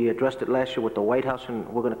 We addressed it last year with the White House, and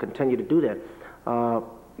we're going to continue to do that.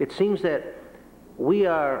 It seems that we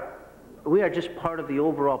are just part of the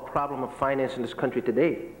overall problem of finance in this country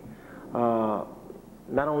today. Not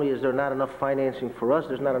only is there not enough financing for us,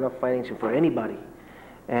 there's not enough financing for anybody.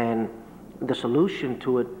 And the solution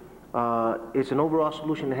to it is an overall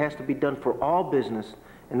solution that has to be done for all business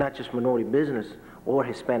and not just minority business. or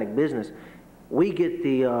Hispanic business. We get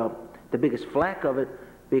the biggest flack of it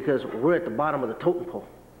because we're at the bottom of the totem pole.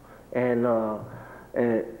 And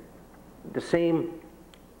the same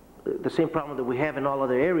problem that we have in all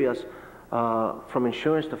other areas, from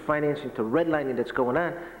insurance to financing to redlining that's going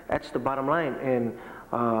on, that's the bottom line. And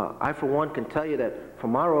I, for one, can tell you that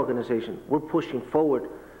from our organization, we're pushing forward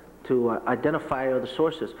to identify other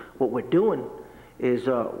sources. What we're doing is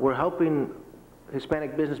we're helping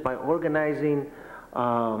Hispanic business by organizing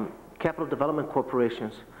capital development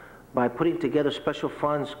corporations, by putting together special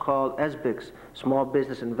funds called SBICs, Small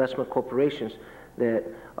Business Investment Corporations, that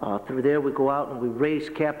through there we go out and we raise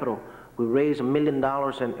capital. We raise $1 million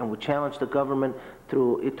and we challenge the government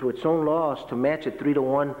through its own laws to match it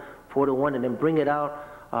 3-to-1, 4-to-1, and then bring it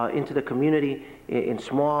out into the community in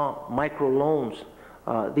small micro loans.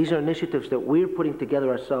 These are initiatives that we're putting together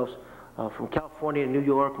ourselves from California, New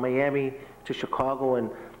York, Miami to Chicago,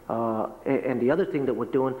 and the other thing that we're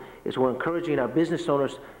doing is we're encouraging our business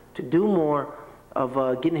owners to do more of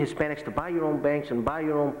getting Hispanics to buy your own banks and buy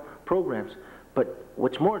your own programs. But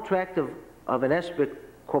what's more attractive of an SBIC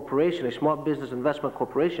corporation, a small business investment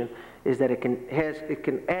corporation, is that it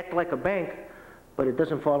can act like a bank, but it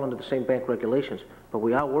doesn't fall under the same bank regulations. But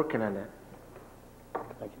we are working on that.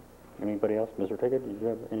 Thank you. Anybody else? Ms. Ortega, do you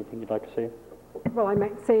have anything you'd like to say? Well, I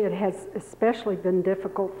might say it has especially been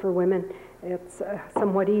difficult for women. It's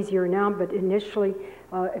somewhat easier now, but initially,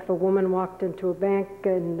 if a woman walked into a bank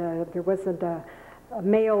and there wasn't a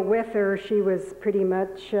male with her, she was pretty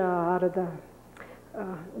much out of the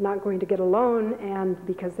not going to get a loan, and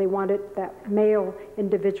because they wanted that male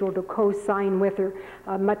individual to co-sign with her.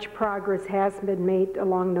 Much progress has been made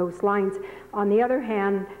along those lines. On the other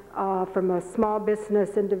hand, from a small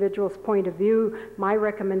business individual's point of view, my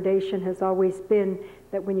recommendation has always been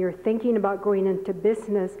that when you're thinking about going into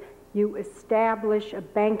business, you establish a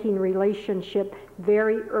banking relationship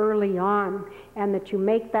very early on, and that you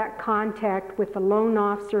make that contact with the loan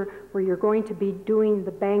officer where you're going to be doing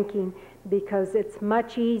the banking, because it's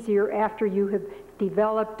much easier after you have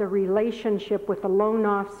developed a relationship with a loan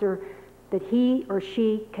officer that he or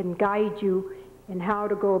she can guide you in how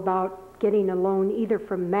to go about getting a loan either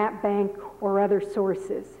from that bank or other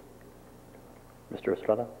sources. Mr.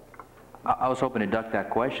 Estrada? I was hoping to duck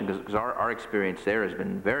that question because our experience there has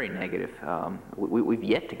been very negative. We've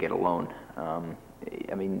yet to get a loan.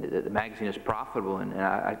 I mean, the magazine is profitable, and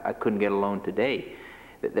I couldn't get a loan today.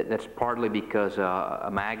 That's partly because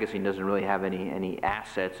a magazine doesn't really have any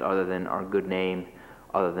assets other than our good name,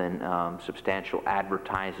 other than substantial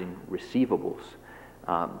advertising receivables.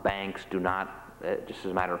 Banks do not, just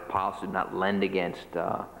as a matter of policy, do not lend against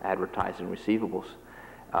advertising receivables.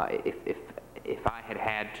 If I had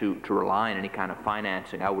had to rely on any kind of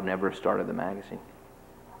financing, I would never have started the magazine.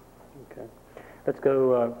 Okay. Let's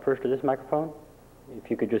go first to this microphone.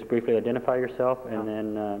 If you could just briefly identify yourself and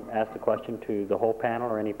then ask the question to the whole panel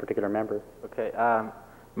or any particular member. Okay.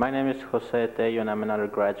 My name is Jose Tello, and I'm an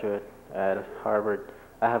undergraduate at Harvard.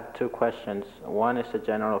 I have two questions. One is a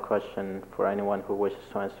general question for anyone who wishes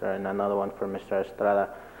to answer, and another one for Mr.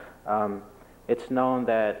 Estrada. It's known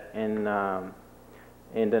that in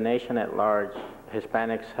the nation at large,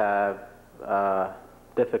 Hispanics have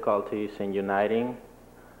difficulties in uniting.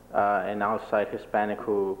 An outside Hispanic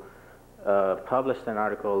who published an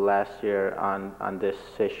article last year on this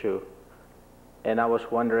issue, and I was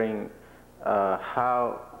wondering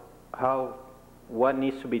what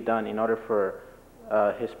needs to be done in order for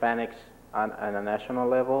Hispanics on a national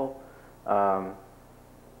level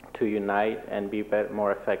to unite and be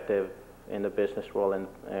more effective in the business world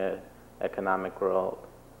and economic world,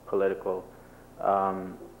 political.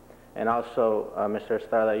 And also, Mr.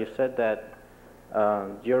 Estrada, you said that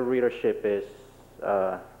your readership is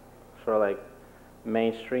sort of like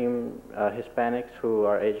mainstream Hispanics who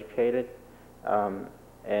are educated,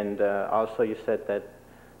 and also you said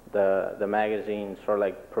that the magazine sort of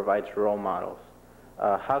like provides role models.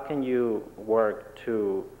 How can you work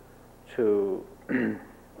to sort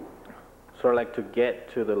of like to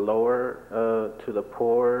get to the lower, to the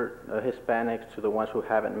poor Hispanics, to the ones who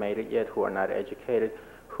haven't made it yet, who are not educated,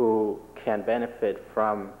 who can benefit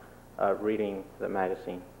from reading the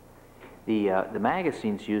magazine? The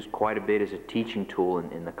magazine's used quite a bit as a teaching tool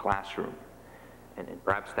in the classroom, and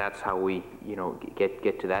perhaps that's how we,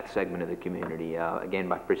 get to that segment of the community. Again,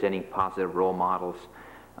 by presenting positive role models,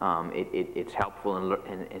 it's helpful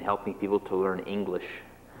in helping people to learn English.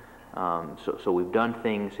 So we've done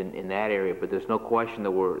things in that area, but there's no question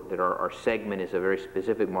that our segment is a very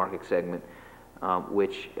specific market segment,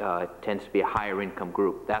 which tends to be a higher income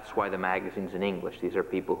group. That's why the magazine's in English. These are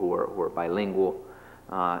people who are bilingual,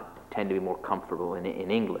 tend to be more comfortable in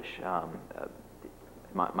English.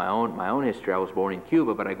 my own history, I was born in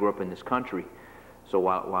Cuba, but I grew up in this country. So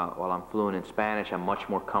while I'm fluent in Spanish, I'm much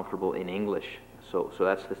more comfortable in English. So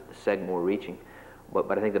that's the segment we're reaching.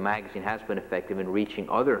 But I think the magazine has been effective in reaching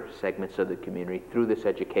other segments of the community through this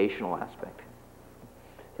educational aspect.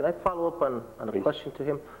 Can I follow up on a question to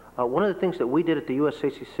him? One of the things that we did at the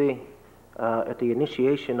USACC at the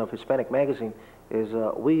initiation of Hispanic Magazine is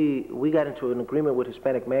we got into an agreement with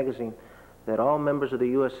Hispanic Magazine that all members of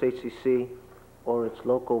the USACC or its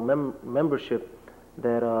local membership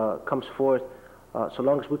that comes forth, so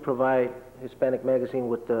long as we provide Hispanic Magazine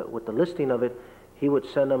with the listing of it, he would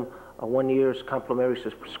send them a 1 year's complimentary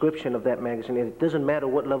subscription of that magazine. And it doesn't matter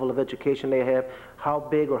what level of education they have, how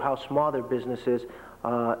big or how small their business is,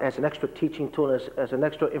 as an extra teaching tool, as an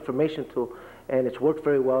extra information tool, and it's worked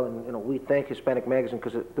very well. And we thank Hispanic Magazine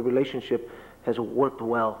because the relationship has worked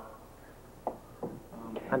well.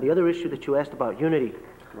 On the other issue that you asked about unity,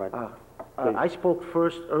 Right. I spoke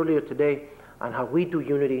first earlier today on how we do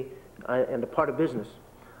unity and the part of business.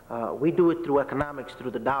 We do it through economics,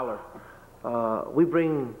 through the dollar. We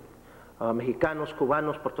bring Mexicanos,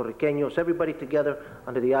 Cubanos, Puerto Ricanos, everybody together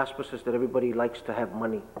under the auspices that everybody likes to have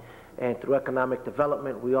money. And through economic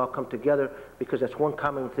development, we all come together because that's one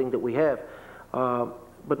common thing that we have.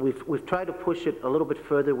 But we've tried to push it a little bit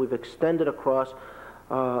further. We've extended across.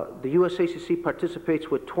 The USACC participates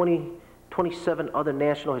with 27 other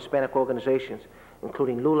national Hispanic organizations,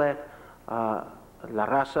 including LULAC, La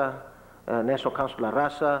Raza, National Council La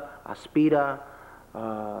Raza, Aspira,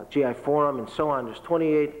 GI Forum, and so on. There's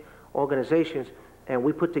 28 organizations, and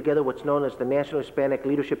we put together what's known as the National Hispanic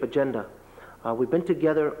Leadership Agenda. We've been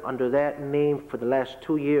together under that name for the last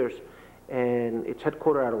 2 years, and it's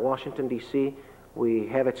headquartered out of Washington, D.C. We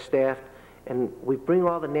have it staffed, and we bring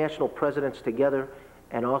all the national presidents together,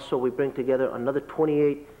 and also we bring together another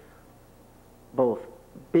 28, both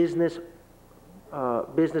businessmen,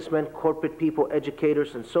 corporate people,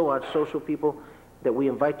 educators, and so on, social people that we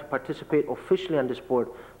invite to participate officially on this board.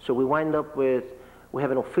 So we wind up with, we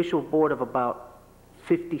have an official board of about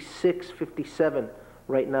 56, 57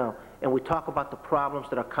 right now. And we talk about the problems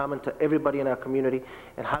that are common to everybody in our community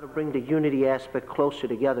and how to bring the unity aspect closer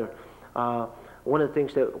together. One of the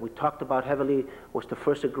things that we talked about heavily was to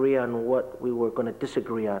first agree on what we were going to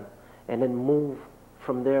disagree on and then move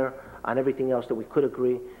from there on everything else that we could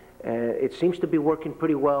agree. It seems to be working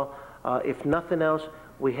pretty well. If nothing else,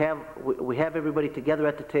 we have everybody together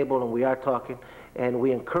at the table and we are talking, and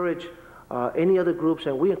we encourage any other groups,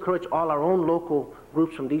 and we encourage all our own local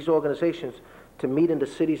groups from these organizations to meet in the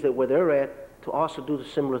cities where they're at to also do the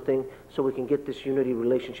similar thing so we can get this unity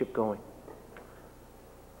relationship going.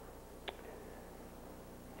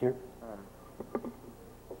 Here.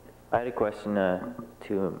 I had a question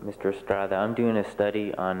to Mr. Estrada. I'm doing a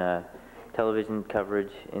study on television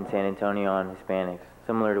coverage in San Antonio on Hispanics,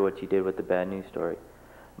 similar to what you did with the bad news story.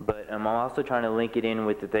 But I'm also trying to link it in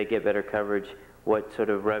with, if they get better coverage, what sort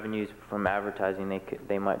of revenues from advertising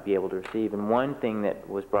they might be able to receive. And one thing that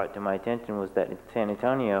was brought to my attention was that in San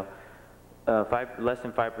Antonio, less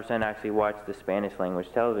than 5% actually watch the Spanish language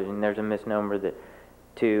television. There's a misnomer that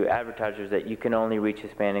to advertisers that you can only reach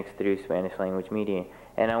Hispanics through Spanish language media.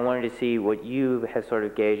 And I wanted to see what you have sort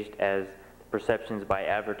of gauged as perceptions by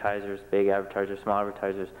advertisers, big advertisers, small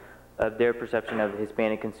advertisers, of their perception of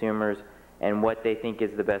Hispanic consumers and what they think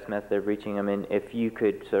is the best method of reaching them, and if you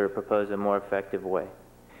could sort of propose a more effective way.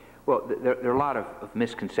 Well, there are a lot of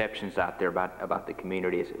misconceptions out there about the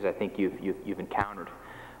community, as I think you've encountered.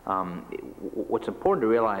 What's important to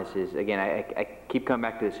realize is, again, I keep coming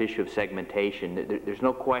back to this issue of segmentation. There's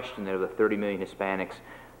no question that of the 30 million Hispanics,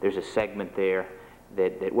 there's a segment there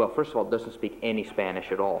that well, first of all, doesn't speak any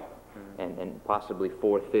Spanish at all, and possibly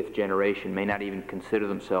fourth, fifth generation may not even consider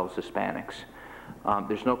themselves Hispanics.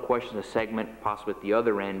 There's no question a segment possibly at the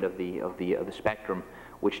other end of the spectrum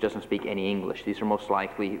which doesn't speak any English. These are most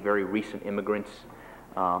likely very recent immigrants,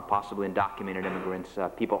 possibly undocumented immigrants,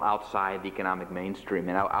 people outside the economic mainstream,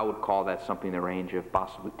 and I would call that something in the range of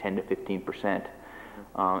possibly 10 to 15%.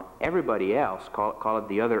 Everybody else, call it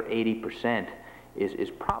the other 80%,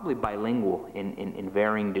 is probably bilingual in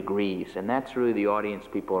varying degrees, and that's really the audience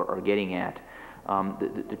people are getting at.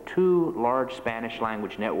 The two large Spanish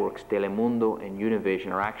language networks, Telemundo and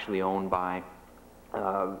Univision, are actually owned by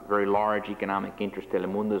very large economic interest.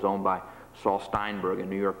 Telemundo is owned by Saul Steinberg, a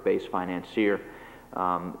New York-based financier.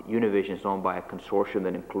 Univision is owned by a consortium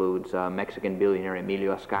that includes Mexican billionaire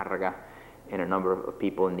Emilio Azcárraga and a number of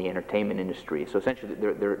people in the entertainment industry. So essentially,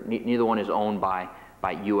 neither one is owned by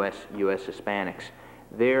U.S. Hispanics.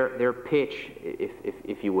 Their pitch,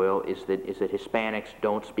 if you will, is that Hispanics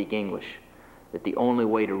don't speak English, that the only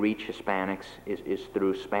way to reach Hispanics is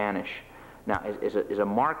through Spanish. Now, as a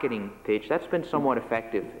marketing pitch, that's been somewhat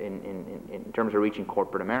effective in terms of reaching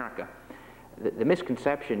corporate America. The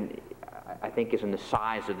misconception, I think, is in the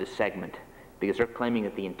size of this segment, because they're claiming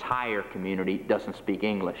that the entire community doesn't speak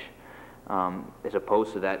English, as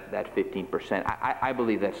opposed to that 15%. I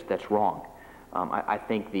believe that's wrong. I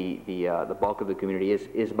think the bulk of the community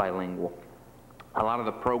is bilingual. A lot of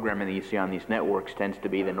the programming that you see on these networks tends to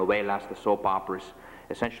be the novelas, the soap operas,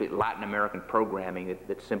 essentially Latin American programming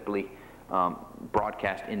that's simply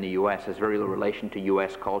broadcast in the U.S. has very little relation to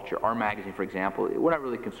U.S. culture. Our magazine, for example, we're not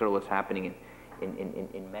really concerned with what's happening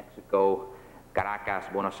in Mexico, Caracas,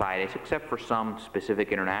 Buenos Aires, except for some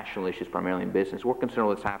specific international issues, primarily in business. We're concerned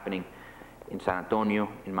with what's happening in San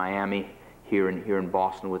Antonio, in Miami, here in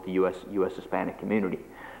Boston with the U.S. Hispanic community.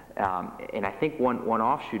 And I think one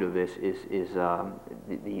offshoot of this is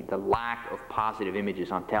the lack of positive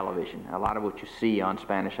images on television. A lot of what you see on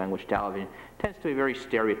Spanish language television tends to be very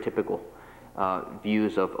stereotypical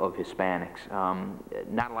views of Hispanics.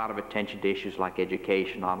 Not a lot of attention to issues like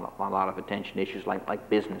education, not a lot of attention to issues like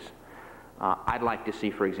business. I'd like to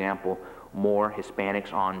see, for example, more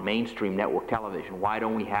Hispanics on mainstream network television. Why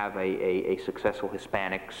don't we have a successful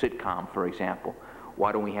Hispanic sitcom, for example?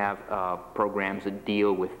 Why don't we have programs that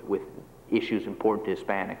deal with issues important to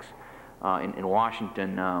Hispanics? In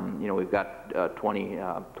Washington, you know, we've got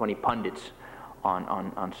 20 pundits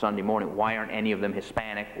on Sunday morning. Why aren't any of them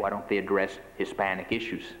Hispanic? Why don't they address Hispanic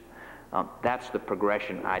issues? That's the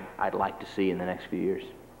progression I'd like to see in the next few years.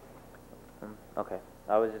 Okay.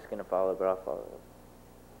 I was just going to follow, but I'll follow up.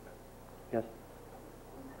 Yes?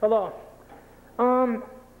 Hello.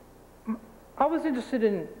 I was interested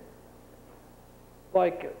in,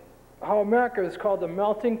 like, how America is called the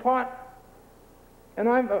melting pot. And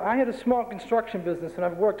I had a small construction business, and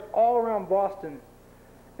I've worked all around Boston.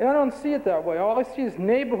 And I don't see it that way. All I see is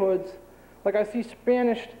neighborhoods. Like, I see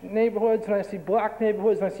Spanish neighborhoods, and I see black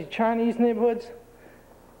neighborhoods, and I see Chinese neighborhoods.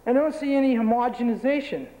 And I don't see any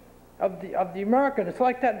homogenization of the American. It's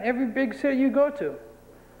like that in every big city you go to.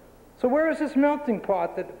 So where is this melting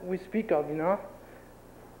pot that we speak of, you know?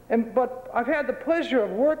 But I've had the pleasure of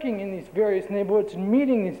working in these various neighborhoods and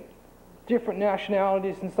meeting these different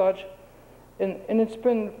nationalities and such, and it's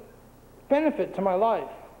been benefit to my life.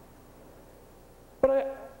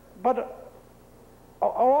 But a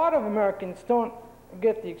lot of Americans don't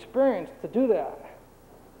get the experience to do that.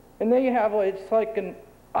 And they have, it's like an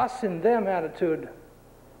us and them attitude.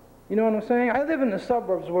 You know what I'm saying? I live in the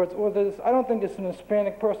suburbs where there's, I don't think there's an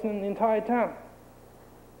Hispanic person in the entire town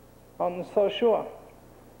on the South Shore.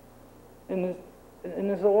 And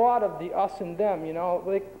there's a lot of the us and them, you know,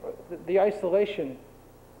 like the isolation.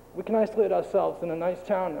 We can isolate ourselves in a nice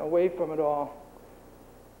town away from it all.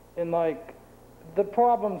 And like, the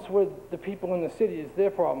problems with the people in the city is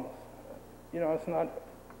their problems. You know, it's not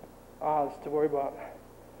ours to worry about.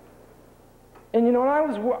 And you know, when I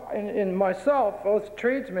was in myself, I was a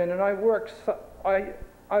tradesman, and I've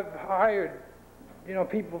hired, you know,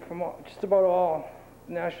 people from just about all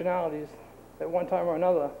nationalities at one time or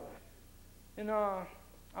another. And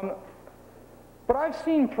but I've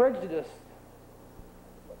seen prejudice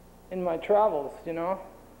in my travels, you know,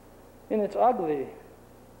 and it's ugly.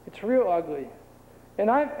 It's real ugly. And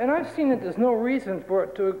I've seen that there's no reason for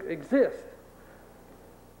it to exist.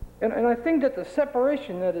 And I think that the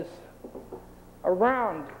separation that is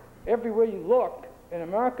around everywhere you look in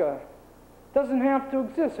America doesn't have to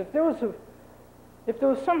exist. If there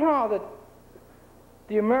was somehow that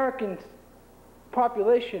the American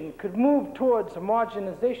population could move towards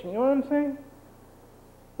homogenization, you know what I'm saying?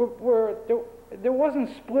 Where there wasn't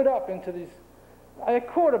split up into these. I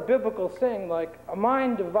quote a biblical saying like, "A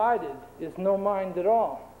mind divided is no mind at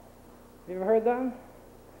all." You ever heard that?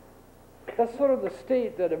 That's sort of the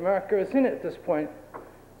state that America is in at this point.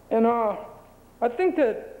 And I think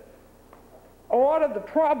that a lot of the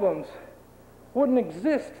problems wouldn't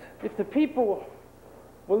exist if the people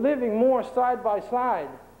were living more side by side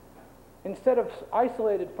instead of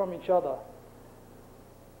isolated from each other,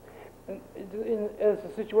 as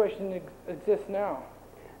the situation exists now.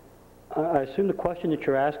 I assume the question that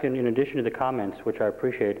you're asking, in addition to the comments, which I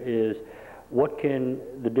appreciate, is what can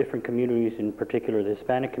the different communities, in particular the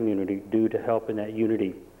Hispanic community, do to help in that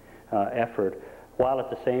unity effort, while at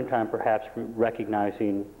the same time perhaps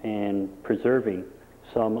recognizing and preserving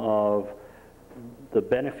some of the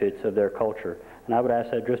benefits of their culture. And I would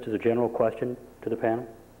ask that just as a general question to the panel.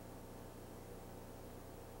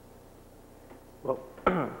 Well,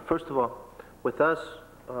 first of all, with us,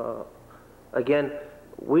 again,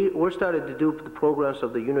 we're starting to do the programs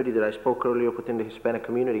of the unity that I spoke earlier within the Hispanic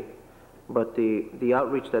community, but the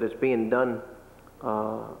outreach that is being done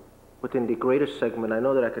within the greater segment. I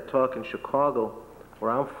know that I could talk in Chicago,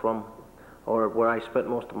 where I'm from, or where I spent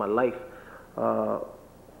most of my life.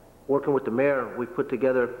 Working with the mayor, we put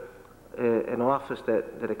together an office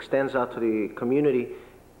that extends out to the community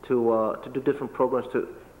to do different programs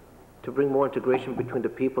to bring more integration between the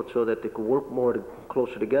people so that they could work more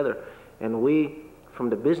closer together. And we, from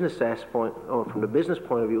the business point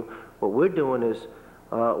of view, what we're doing is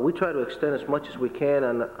we try to extend as much as we can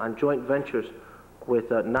on joint ventures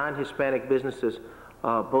with non-Hispanic businesses,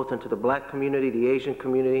 both into the black community, the Asian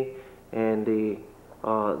community, and the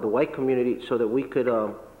white community, so that we could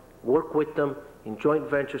work with them in joint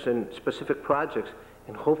ventures and specific projects.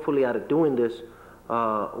 And hopefully out of doing this,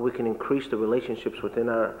 we can increase the relationships within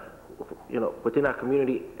our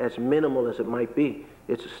community, as minimal as it might be.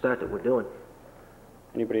 It's a start that we're doing.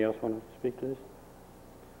 Anybody else want to speak to this?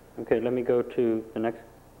 Okay, let me go to the next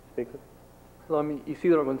speaker. Hello, I'm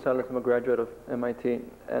Isidro Gonzalez. I'm a graduate of MIT.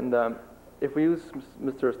 And if we use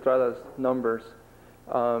Mr. Estrada's numbers,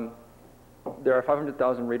 there are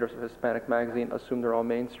 500,000 readers of Hispanic magazine, assume they're all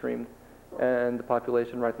mainstreamed, and the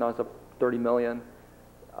population right now is up 30 million,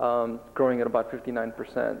 growing at about 59%.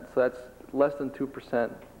 So that's less than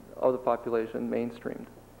 2% of the population mainstreamed.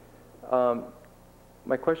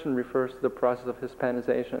 My question refers to the process of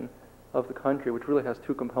Hispanization of the country, which really has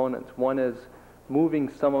two components. One is moving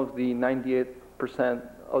some of the 98%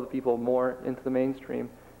 of the people more into the mainstream,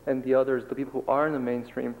 and the other is the people who are in the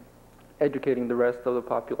mainstream educating the rest of the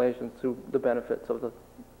population to the benefits of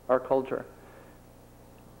our culture.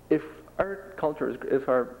 If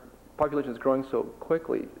our population is growing so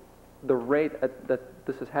quickly, the rate that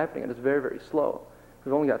this is happening is very, very slow.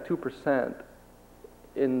 We've only got 2%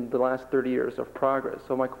 in the last 30 years of progress.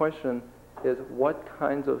 So my question is, what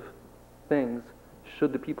kinds of things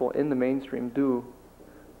should the people in the mainstream do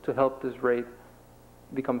to help this rate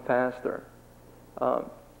become faster?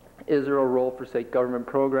 Is there a role for, say, government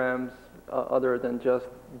programs other than just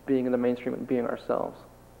being in the mainstream and being ourselves?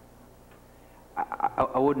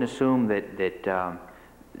 I wouldn't assume that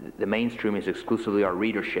the mainstream is exclusively our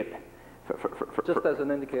readership. Just as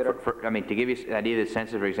an indicator. I mean, to give you an idea of the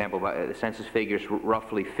census, for example, the census figures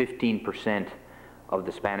roughly 15% of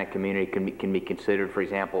the Hispanic community can be considered, for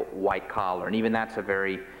example, white collar, and even that's a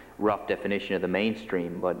very rough definition of the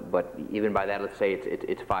mainstream. But even by that, let's say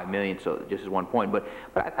it's 5 million. So just as one point. But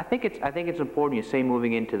I think it's important. You say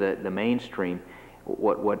moving into the mainstream.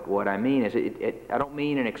 What I mean is I don't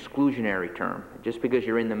mean an exclusionary term. Just because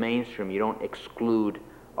you're in the mainstream, you don't exclude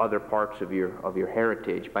other parts of your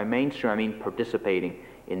heritage. By mainstream, I mean participating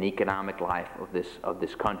in the economic life of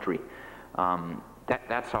this country.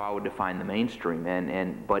 That's how I would define the mainstream.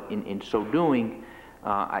 But in so doing,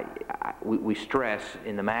 we stress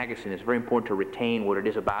in the magazine it's very important to retain what it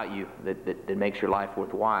is about you that makes your life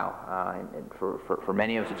worthwhile. And for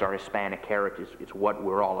many of us, it's our Hispanic heritage. It's what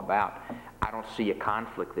we're all about. I don't see a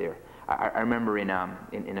conflict there. I remember in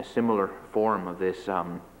a similar forum of this.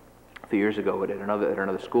 A few years ago at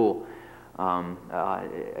another school,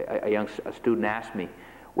 a student asked me,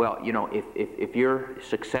 well, you know, if you're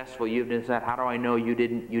successful, you've done that, how do I know you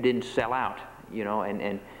didn't sell out? You know,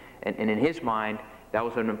 and in his mind, that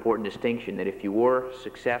was an important distinction, that if you were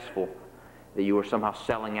successful, that you were somehow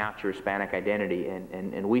selling out your Hispanic identity,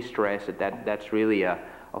 and we stress that's really a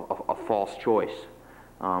false choice.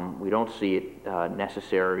 We don't see it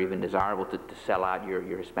necessary or even desirable to sell out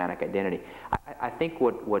your Hispanic identity. I think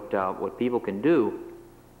what people can do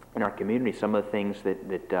in our community, some of the things that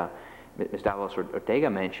Ms. Davalos Ortega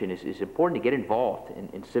mentioned, is important to get involved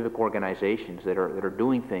in civic organizations that are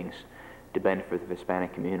doing things to benefit the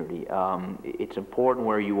Hispanic community. It's important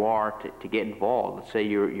where you are to get involved. Let's say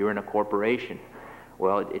you're in a corporation.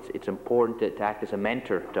 Well, it's important to act as a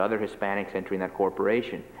mentor to other Hispanics entering that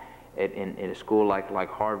corporation. In a school like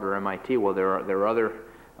Harvard or MIT, well, there are other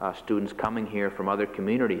students coming here from other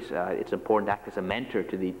communities. It's important to act as a mentor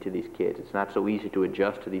to these kids. It's not so easy to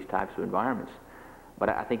adjust to these types of environments. But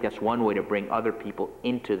I think that's one way to bring other people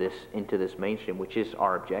into this mainstream, which is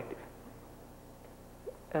our objective.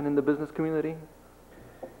 And in the business community?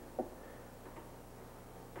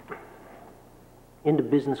 In the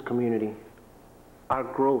business community, our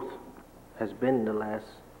growth has been in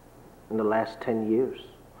the last 10 years.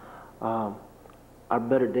 Our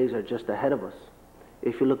better days are just ahead of us.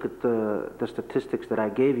 If you look at the statistics that I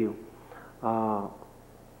gave you, and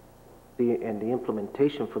the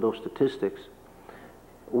implementation for those statistics,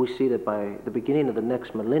 we see that by the beginning of the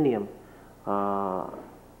next millennium,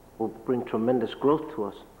 will bring tremendous growth to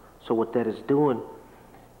us. So what that is doing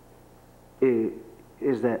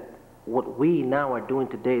is that what we now are doing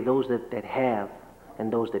today, those that have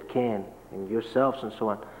and those that can, and yourselves and so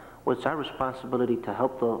on, Well, it's our responsibility to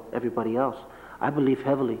help everybody else. I believe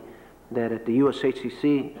heavily that at the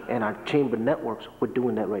USHCC and our chamber networks, we're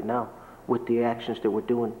doing that right now with the actions that we're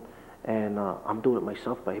doing. And I'm doing it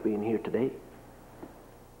myself by being here today.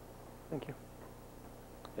 Thank you.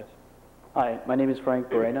 Yes. Hi, my name is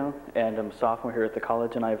Frank Moreno, and I'm a sophomore here at the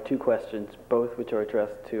college, and I have two questions, both which are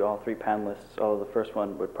addressed to all three panelists, although the first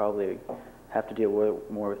one would probably have to deal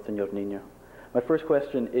more with Senor Nino. My first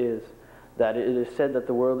question is that it is said that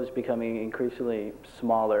the world is becoming increasingly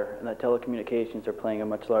smaller and that telecommunications are playing a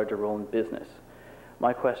much larger role in business.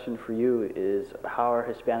 My question for you is, how are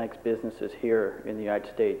Hispanics businesses here in the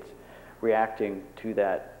United States reacting to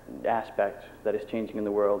that aspect that is changing in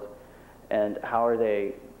the world, and how are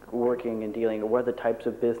they working and dealing, what are the types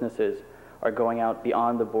of businesses are going out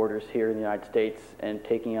beyond the borders here in the United States and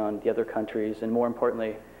taking on the other countries, and more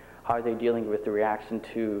importantly, how are they dealing with the reaction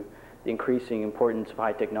to the increasing importance of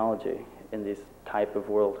high technology in this type of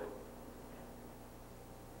world?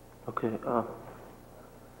 Okay.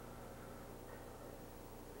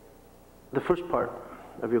 The first part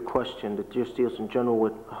of your question that just deals in general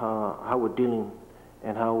with how we're dealing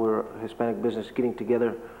and how we're Hispanic business getting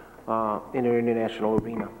together in an international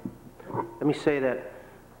arena. Let me say that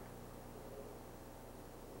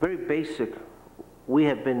very basic, we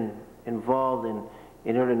have been involved in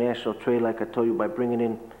international trade, like I told you, by bringing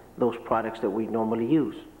in those products that we normally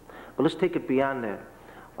use. But let's take it beyond that.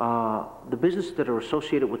 The businesses that are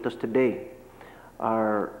associated with us today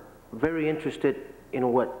are very interested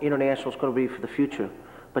in what international is going to be for the future.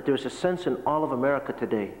 But there's a sense in all of America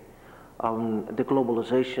today on the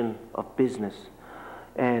globalization of business.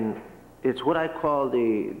 And it's what I call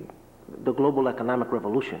the global economic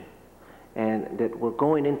revolution. And that we're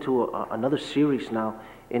going into another series now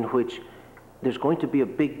in which there's going to be a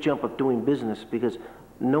big jump of doing business, because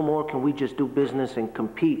no more can we just do business and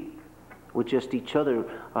compete with just each other.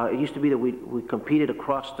 It used to be that we competed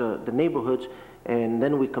across the neighborhoods, and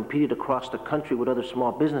then we competed across the country with other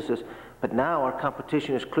small businesses. But now our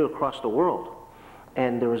competition is clear across the world.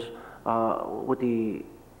 And there's, with the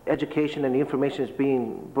education and the information that's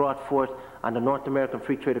being brought forth on the North American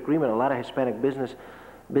Free Trade Agreement, a lot of Hispanic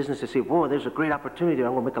businesses say, whoa, there's a great opportunity there.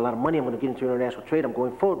 I'm going to make a lot of money. I'm going to get into international trade. I'm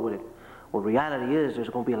going forward with it. Well, reality is there's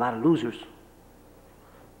going to be a lot of losers.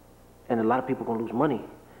 And a lot of people are going to lose money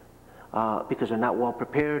because they're not well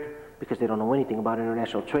prepared, because they don't know anything about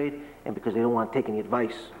international trade, and because they don't want to take any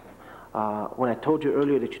advice. When I told you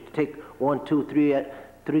earlier that you take 1, 2,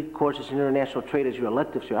 3 courses in international trade as your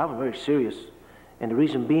electives here, I was very serious. And the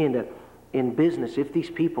reason being that in business, if these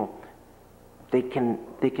people, they can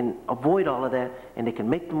avoid all of that, and they can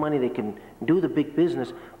make the money, they can do the big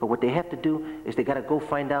business, but what they have to do is they got to go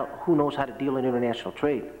find out who knows how to deal in international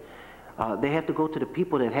trade. They have to go to the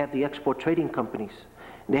people that have the export trading companies.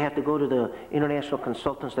 They have to go to the international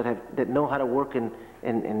consultants that know how to work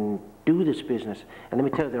and do this business. And let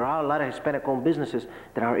me tell you, there are a lot of Hispanic-owned businesses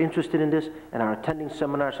that are interested in this and are attending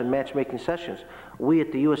seminars and matchmaking sessions. We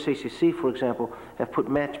at the USACC, for example, have put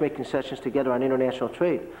matchmaking sessions together on international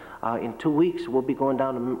trade. In 2 weeks, we'll be going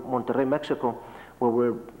down to Monterrey, Mexico, where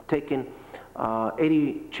we're taking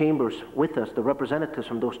 80 chambers with us, the representatives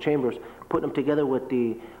from those chambers, putting them together with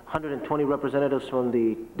the 120 representatives from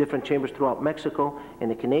the different chambers throughout Mexico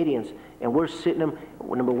and the Canadians, and we're sitting them,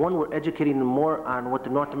 number one, we're educating them more on what the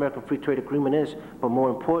North American Free Trade Agreement is, but more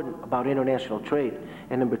important, about international trade.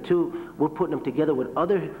 And number two, we're putting them together with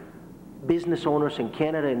other business owners in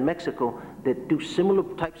Canada and Mexico that do similar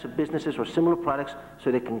types of businesses or similar products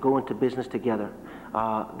so they can go into business together.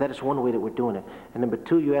 That is one way that we're doing it. And number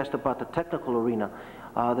two, you asked about the technical arena.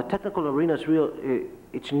 The technical arena is real,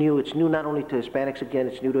 it's new. It's new not only to Hispanics, again,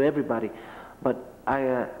 it's new to everybody. But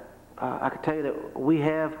I can tell you that we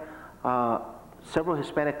have several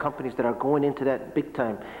Hispanic companies that are going into that big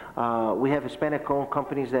time. We have Hispanic-owned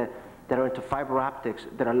companies that are into fiber optics,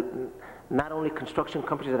 that are not only construction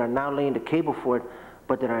companies that are now laying the cable for it,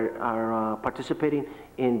 but that are participating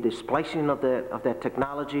in the splicing of that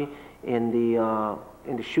technology, in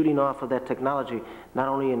the shooting off of that technology, not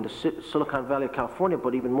only in the Silicon Valley of California,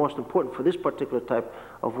 but even most important for this particular type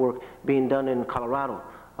of work, being done in Colorado.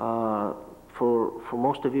 For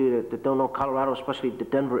most of you that don't know, Colorado, especially the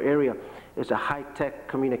Denver area, is a high-tech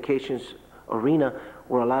communications arena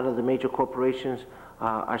where a lot of the major corporations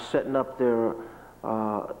are setting up their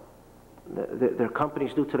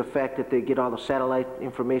companies due to the fact that they get all the satellite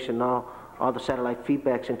information now, all the satellite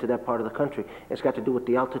feedbacks into that part of the country. It's got to do with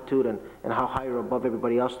the altitude and how high or above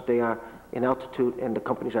everybody else that they are in altitude, and the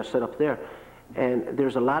companies are set up there. And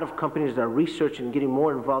there's a lot of companies that are researching and getting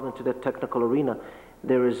more involved into that technical arena.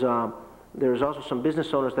 There's also some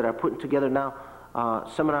business owners that are putting together now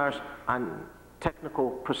seminars on technical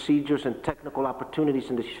procedures and technical opportunities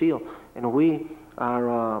in this field. And we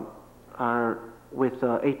are with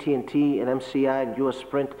AT&T and MCI and US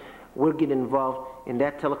Sprint, we're getting involved in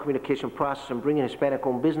that telecommunication process and bringing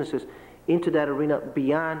Hispanic-owned businesses into that arena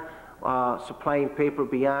beyond supplying paper,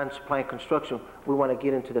 beyond supplying construction. We want to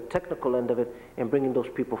get into the technical end of it and bringing those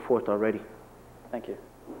people forth already. Thank you.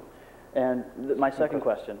 And my second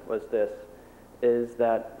question was this, is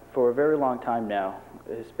that for a very long time now,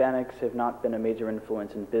 Hispanics have not been a major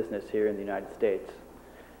influence in business here in the United States.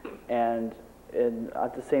 And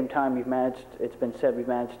at the same time, it's been said we've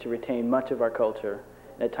managed to retain much of our culture.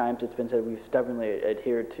 And at times it's been said we've stubbornly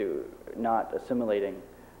adhered to not assimilating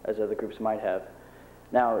as other groups might have.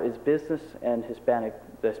 Now, as business and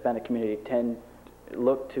the Hispanic community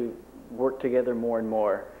look to work together more and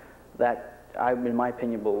more, that, in my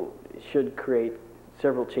opinion, should create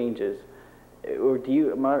several changes. Or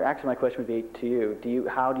actually my question would be to you,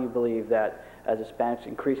 how do you believe that as Hispanics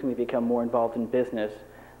increasingly become more involved in business,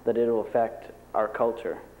 that it will affect our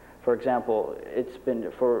culture? For example, it's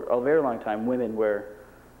been, for a very long time, women were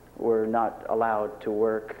not allowed to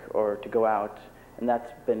work or to go out, and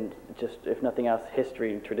that's been just, if nothing else,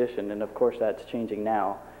 history and tradition, and of course that's changing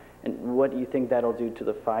now. And what do you think that'll do to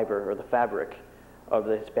the fiber or the fabric of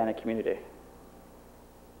the Hispanic community?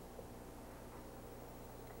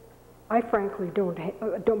 I frankly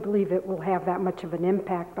don't believe it will have that much of an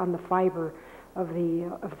impact on the fiber of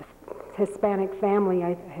the Hispanic family.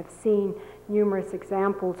 I have seen numerous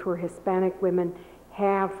examples where Hispanic women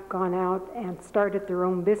have gone out and started their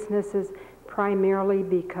own businesses, primarily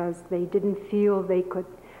because they didn't feel they could,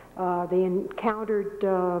 they encountered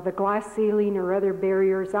the glass ceiling or other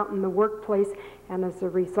barriers out in the workplace, and as a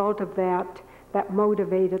result of that, that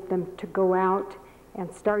motivated them to go out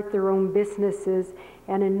and start their own businesses.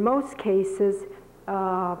 And in most cases,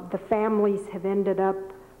 the families have ended up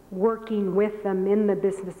working with them in the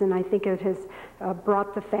business, and I think it has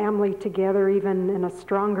brought the family together even in a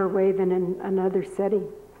stronger way than in another setting.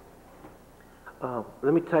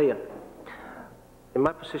 Let me tell you, in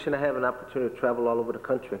my position, I have an opportunity to travel all over the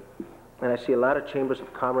country, and I see a lot of chambers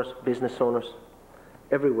of commerce, business owners,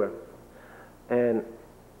 everywhere. And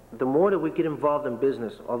the more that we get involved in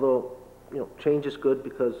business, although change is good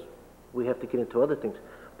because we have to get into other things,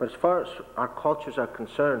 but as far as our cultures are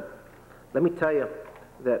concerned, let me tell you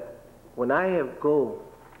that when I go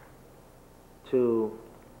to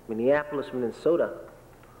Minneapolis, Minnesota,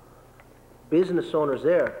 business owners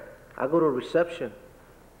there, I go to a reception,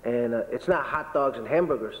 and it's not hot dogs and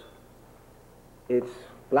hamburgers. It's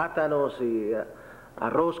plátanos y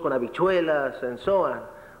arroz con habichuelas and so on.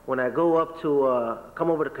 When I go up to, come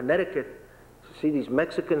over to Connecticut, to see these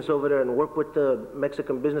Mexicans over there and work with the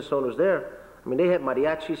Mexican business owners there, I mean, they have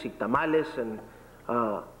mariachis y tamales, and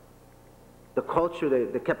the culture,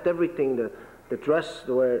 they kept everything, the dress,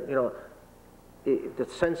 the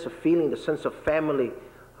sense of feeling, the sense of family,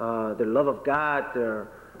 their love of God,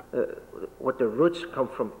 what their roots come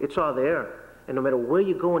from, it's all there. And no matter where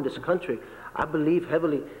you go in this country, I believe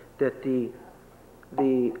heavily that the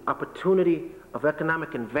opportunity of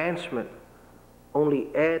economic advancement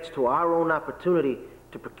only adds to our own opportunity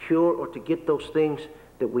to procure or to get those things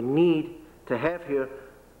that we need to have here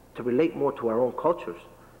to relate more to our own cultures,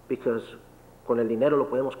 because con el dinero lo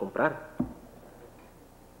podemos comprar.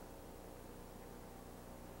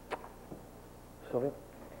 Sylvia?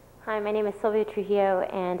 Hi, my name is Sylvia Trujillo,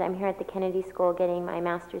 and I'm here at the Kennedy School getting my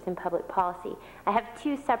master's in public policy. I have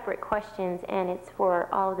two separate questions, and it's for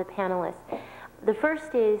all of the panelists. The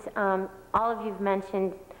first is, all of you've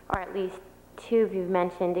mentioned, or at least two of you've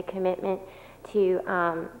mentioned, a commitment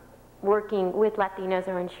to working with Latinos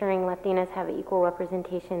or ensuring Latinos have equal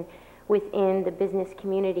representation within the business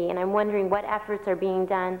community. And I'm wondering what efforts are being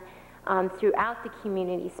done throughout the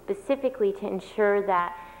community, specifically to ensure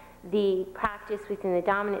that the practice within the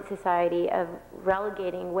dominant society of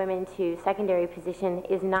relegating women to secondary position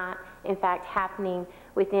is not, in fact, happening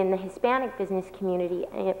within the Hispanic business community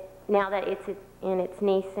now that it's in its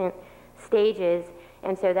nascent stages,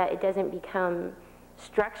 and so that it doesn't become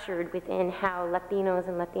structured within how Latinos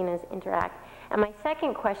and Latinas interact. And my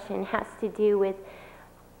second question has to do with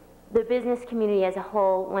the business community as a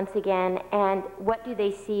whole, once again, and what do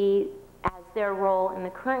they see as their role in the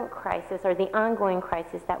current crisis or the ongoing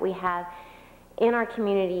crisis that we have in our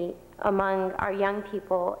community among our young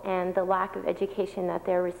people, and the lack of education that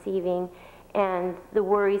they're receiving, and the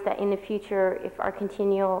worries that in the future, if our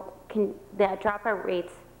that dropout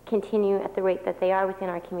rates continue at the rate that they are within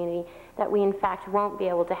our community, that we in fact won't be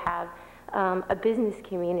able to have a business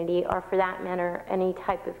community, or for that matter, any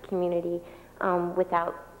type of community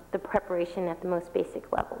without the preparation at the most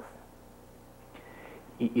basic levels.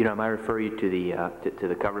 You know, I might refer you to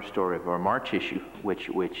the cover story of our March issue, which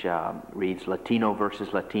reads Latino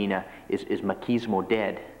versus Latina, is machismo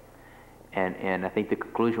dead? And I think the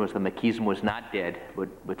conclusion was the machismo was not dead,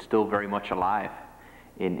 but still very much alive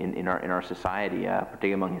in our society,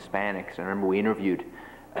 particularly among Hispanics. I remember we interviewed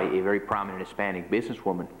a very prominent Hispanic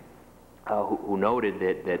businesswoman who noted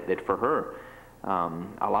that for her,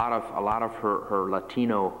 a lot of her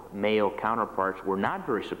Latino male counterparts were not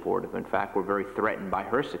very supportive. In fact, were very threatened by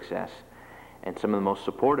her success. And some of the most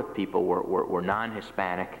supportive people were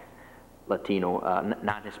non-Hispanic Latino,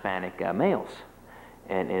 non-Hispanic males.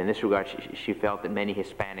 And in this regard, she felt that many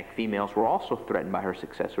Hispanic females were also threatened by her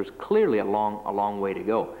success. There's clearly a long way to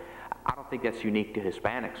go. I don't think that's unique to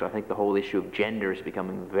Hispanics. So I think the whole issue of gender is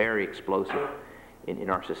becoming very explosive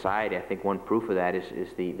in our society. I think one proof of that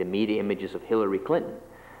is the media images of Hillary Clinton.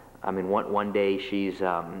 I mean, one day she's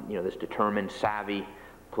this determined, savvy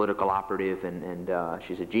political operative, and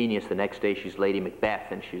she's a genius. The next day she's Lady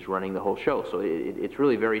Macbeth, and she's running the whole show. So it's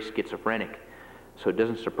really very schizophrenic. So it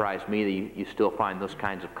doesn't surprise me that you still find those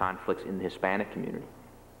kinds of conflicts in the Hispanic community.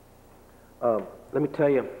 Let me tell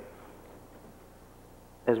you,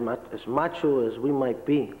 as macho as we might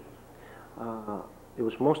be, it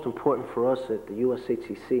was most important for us at the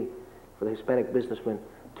USHCC, for the Hispanic businessmen,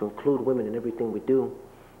 to include women in everything we do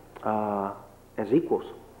as equals.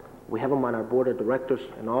 We have them on our board of directors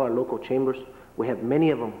and all our local chambers. We have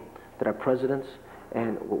many of them that are presidents.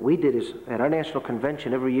 And what we did is, at our national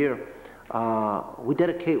convention every year, we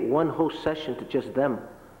dedicate one whole session to just them.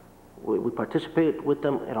 We participate with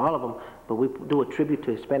them at all of them, but we do a tribute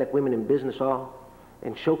to Hispanic women in business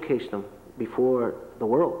and showcase them before the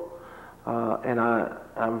world. And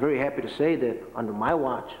I'm very happy to say that under my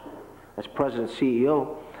watch, as president and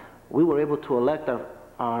CEO, we were able to elect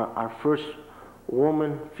our first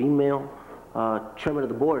woman, female, chairman of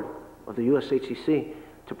the board of the USHCC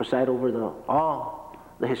to preside over all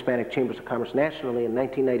the Hispanic Chambers of Commerce nationally in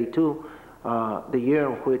 1992, the year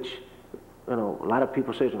in which, a lot of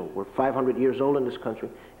people say, we're 500 years old in this country,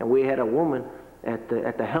 and we had a woman at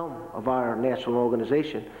the helm of our national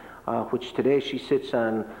organization, which today she sits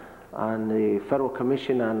on the Federal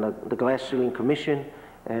Commission, on the Glass Ceiling Commission,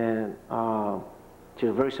 and she's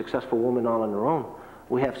a very successful woman all on her own.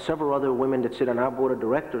 We have several other women that sit on our board of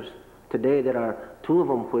directors today that are, two of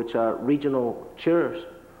them which are regional chairs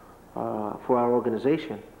for our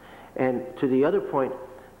organization. And to the other point,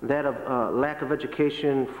 that of lack of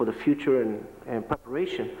education for the future and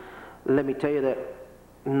preparation, let me tell you that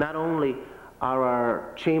not only are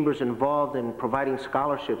our chambers involved in providing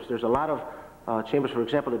scholarships, there's a lot of chambers, for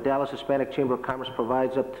example, the Dallas Hispanic Chamber of Commerce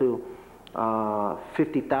provides up to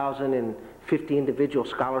 50,000 and 50 individual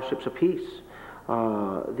scholarships apiece.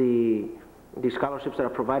 The scholarships that are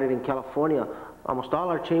provided in California, almost all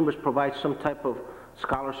our chambers provide some type of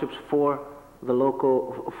scholarships for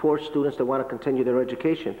students that want to continue their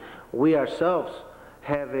education. We ourselves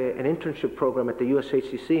have an internship program at the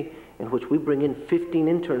USHCC in which we bring in 15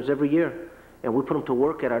 interns every year, and we put them to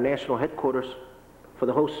work at our national headquarters for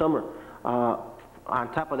the whole summer.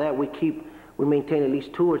 On top of that, we maintain at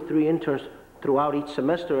least 2 or 3 interns throughout each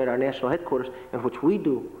semester at our national headquarters, in which we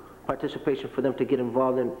do participation for them to get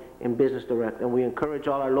involved in Business Direct, and we encourage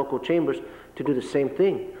all our local chambers to do the same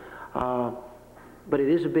thing. But it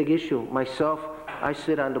is a big issue. Myself, I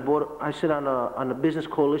sit on the board. I sit on the Business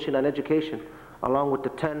Coalition on Education, along with the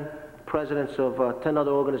 10 presidents of 10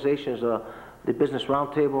 other organizations: the Business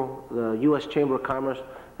Roundtable, the U.S. Chamber of Commerce,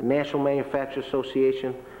 the National Manufacturers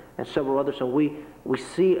Association, and several others. And we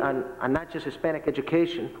see on not just Hispanic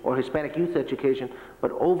education or Hispanic youth education,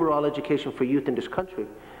 but overall education for youth in this country.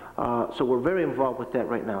 So we're very involved with that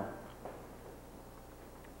right now.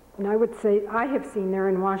 And I would say I have seen there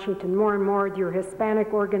in Washington more and more your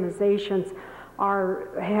Hispanic organizations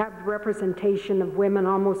have representation of women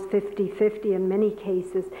almost 50-50 in many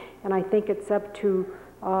cases, and I think it's up to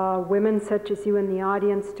women such as you in the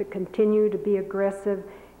audience to continue to be aggressive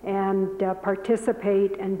and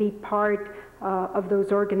participate and be part of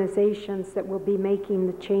those organizations that will be making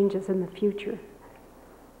the changes in the future.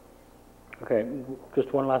 Okay,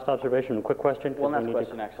 just one last observation, a quick question. One last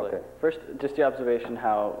question, actually. Okay. First, just the observation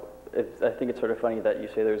how, I think it's sort of funny that you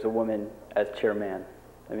say there's a woman as chairman.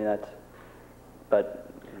 I mean, that's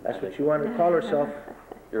what she wanted to call herself.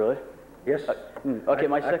 You really? Yes. Okay,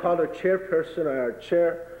 I called her chairperson or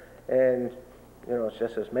chair, and, she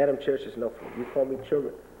says, Madam Chair. She says, no, you call me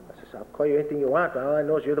chairman. I says, I'll call you anything you want, but all I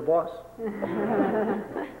know is you're the boss.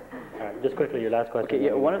 All right, just quickly, your last question. Okay,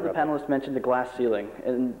 yeah, one of the panelists mentioned the glass ceiling,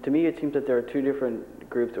 and to me it seems that there are 2 different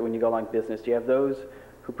groups when you go along business. You have those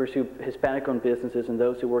who pursue Hispanic-owned businesses and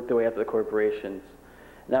those who work their way up to the corporations.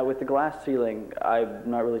 Now, with the glass ceiling, I'm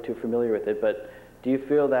not really too familiar with it, but do you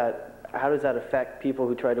feel that, how does that affect people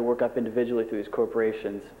who try to work up individually through these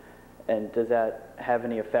corporations? And does that have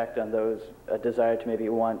any effect on those desire to maybe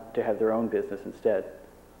want to have their own business instead?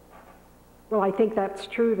 Well, I think that's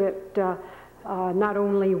true that not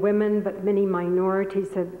only women, but many minorities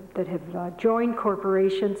that have joined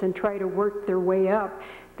corporations and try to work their way up.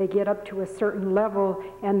 They get up to a certain level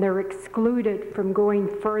and they're excluded from going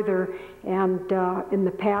further. And in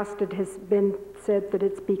the past it has been said that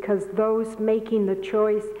it's because those making the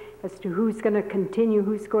choice as to who's going to continue,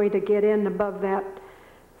 who's going to get in above that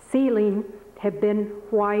ceiling, have been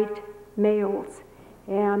white males.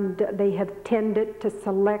 And they have tended to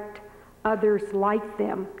select others like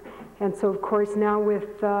them. And so, of course, now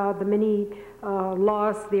with the many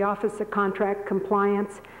laws, the Office of Contract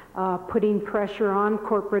Compliance, putting pressure on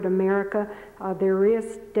corporate America, there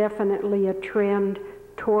is definitely a trend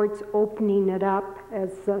towards opening it up.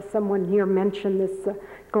 As someone here mentioned, this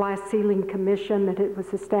glass ceiling commission, that it was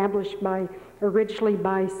established originally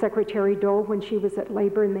by Secretary Dole when she was at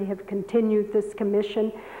Labor, and they have continued this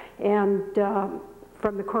commission. And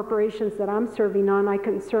from the corporations that I'm serving on, I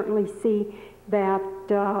can certainly see that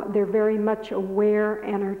they're very much aware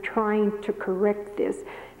and are trying to correct this.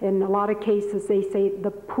 In a lot of cases, they say the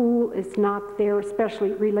pool is not there,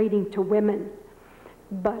 especially relating to women.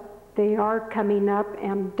 But they are coming up,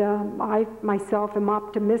 and I myself am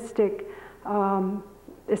optimistic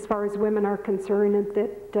as far as women are concerned, and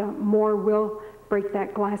that more will break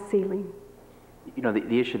that glass ceiling. You know,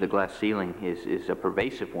 the issue of the glass ceiling is a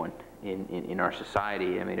pervasive one in our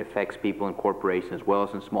society. I mean, it affects people in corporations as well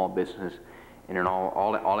as in small businesses and in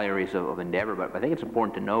all areas of endeavor. But I think it's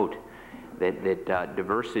important to note that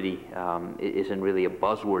diversity isn't really a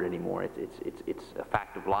buzzword anymore. It's a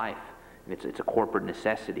fact of life. It's a corporate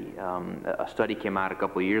necessity. A study came out a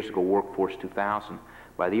couple of years ago, Workforce 2000.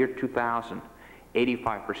 By the year 2000,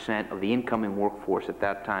 85% of the incoming workforce at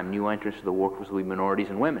that time, new entrants to the workforce, will be minorities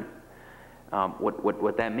and women.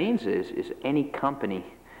 What that means is any company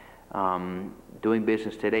doing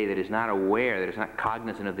business today that is not aware, that is not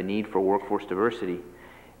cognizant of the need for workforce diversity,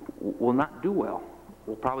 will not do well,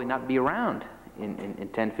 will probably not be around in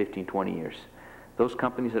 10, 15, 20 years. Those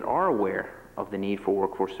companies that are aware of the need for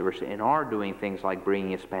workforce diversity and are doing things like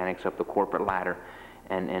bringing Hispanics up the corporate ladder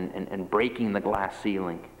and breaking the glass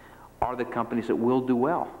ceiling are the companies that will do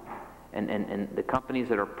well. And the companies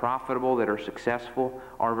that are profitable, that are successful,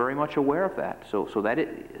 are very much aware of that. So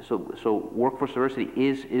workforce diversity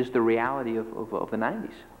is the reality of the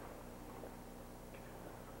 90s.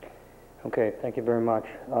 Okay, thank you very much.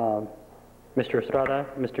 Mr. Estrada,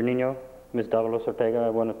 Mr. Nino, Ms. Davalos Ortega, I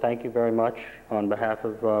want to thank you very much on behalf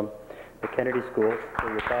of the Kennedy School for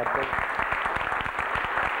your thoughtful.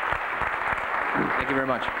 Thank you very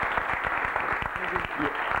much.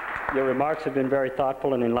 Your remarks have been very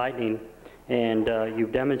thoughtful and enlightening, and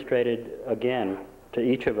you've demonstrated again to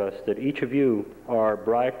each of us that each of you are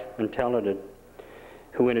bright and talented,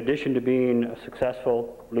 who in addition to being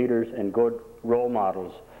successful leaders and good role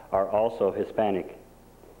models are also Hispanic,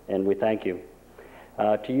 and we thank you.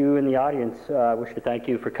 To you in the audience, I wish to thank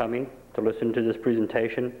you for coming to listen to this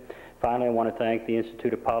presentation. Finally, I want to thank the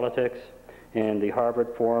Institute of Politics and the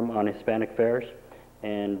Harvard Forum on Hispanic Affairs.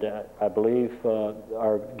 And I believe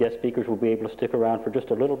our guest speakers will be able to stick around for just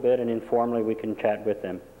a little bit, and informally we can chat with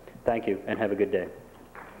them. Thank you, and have a good day.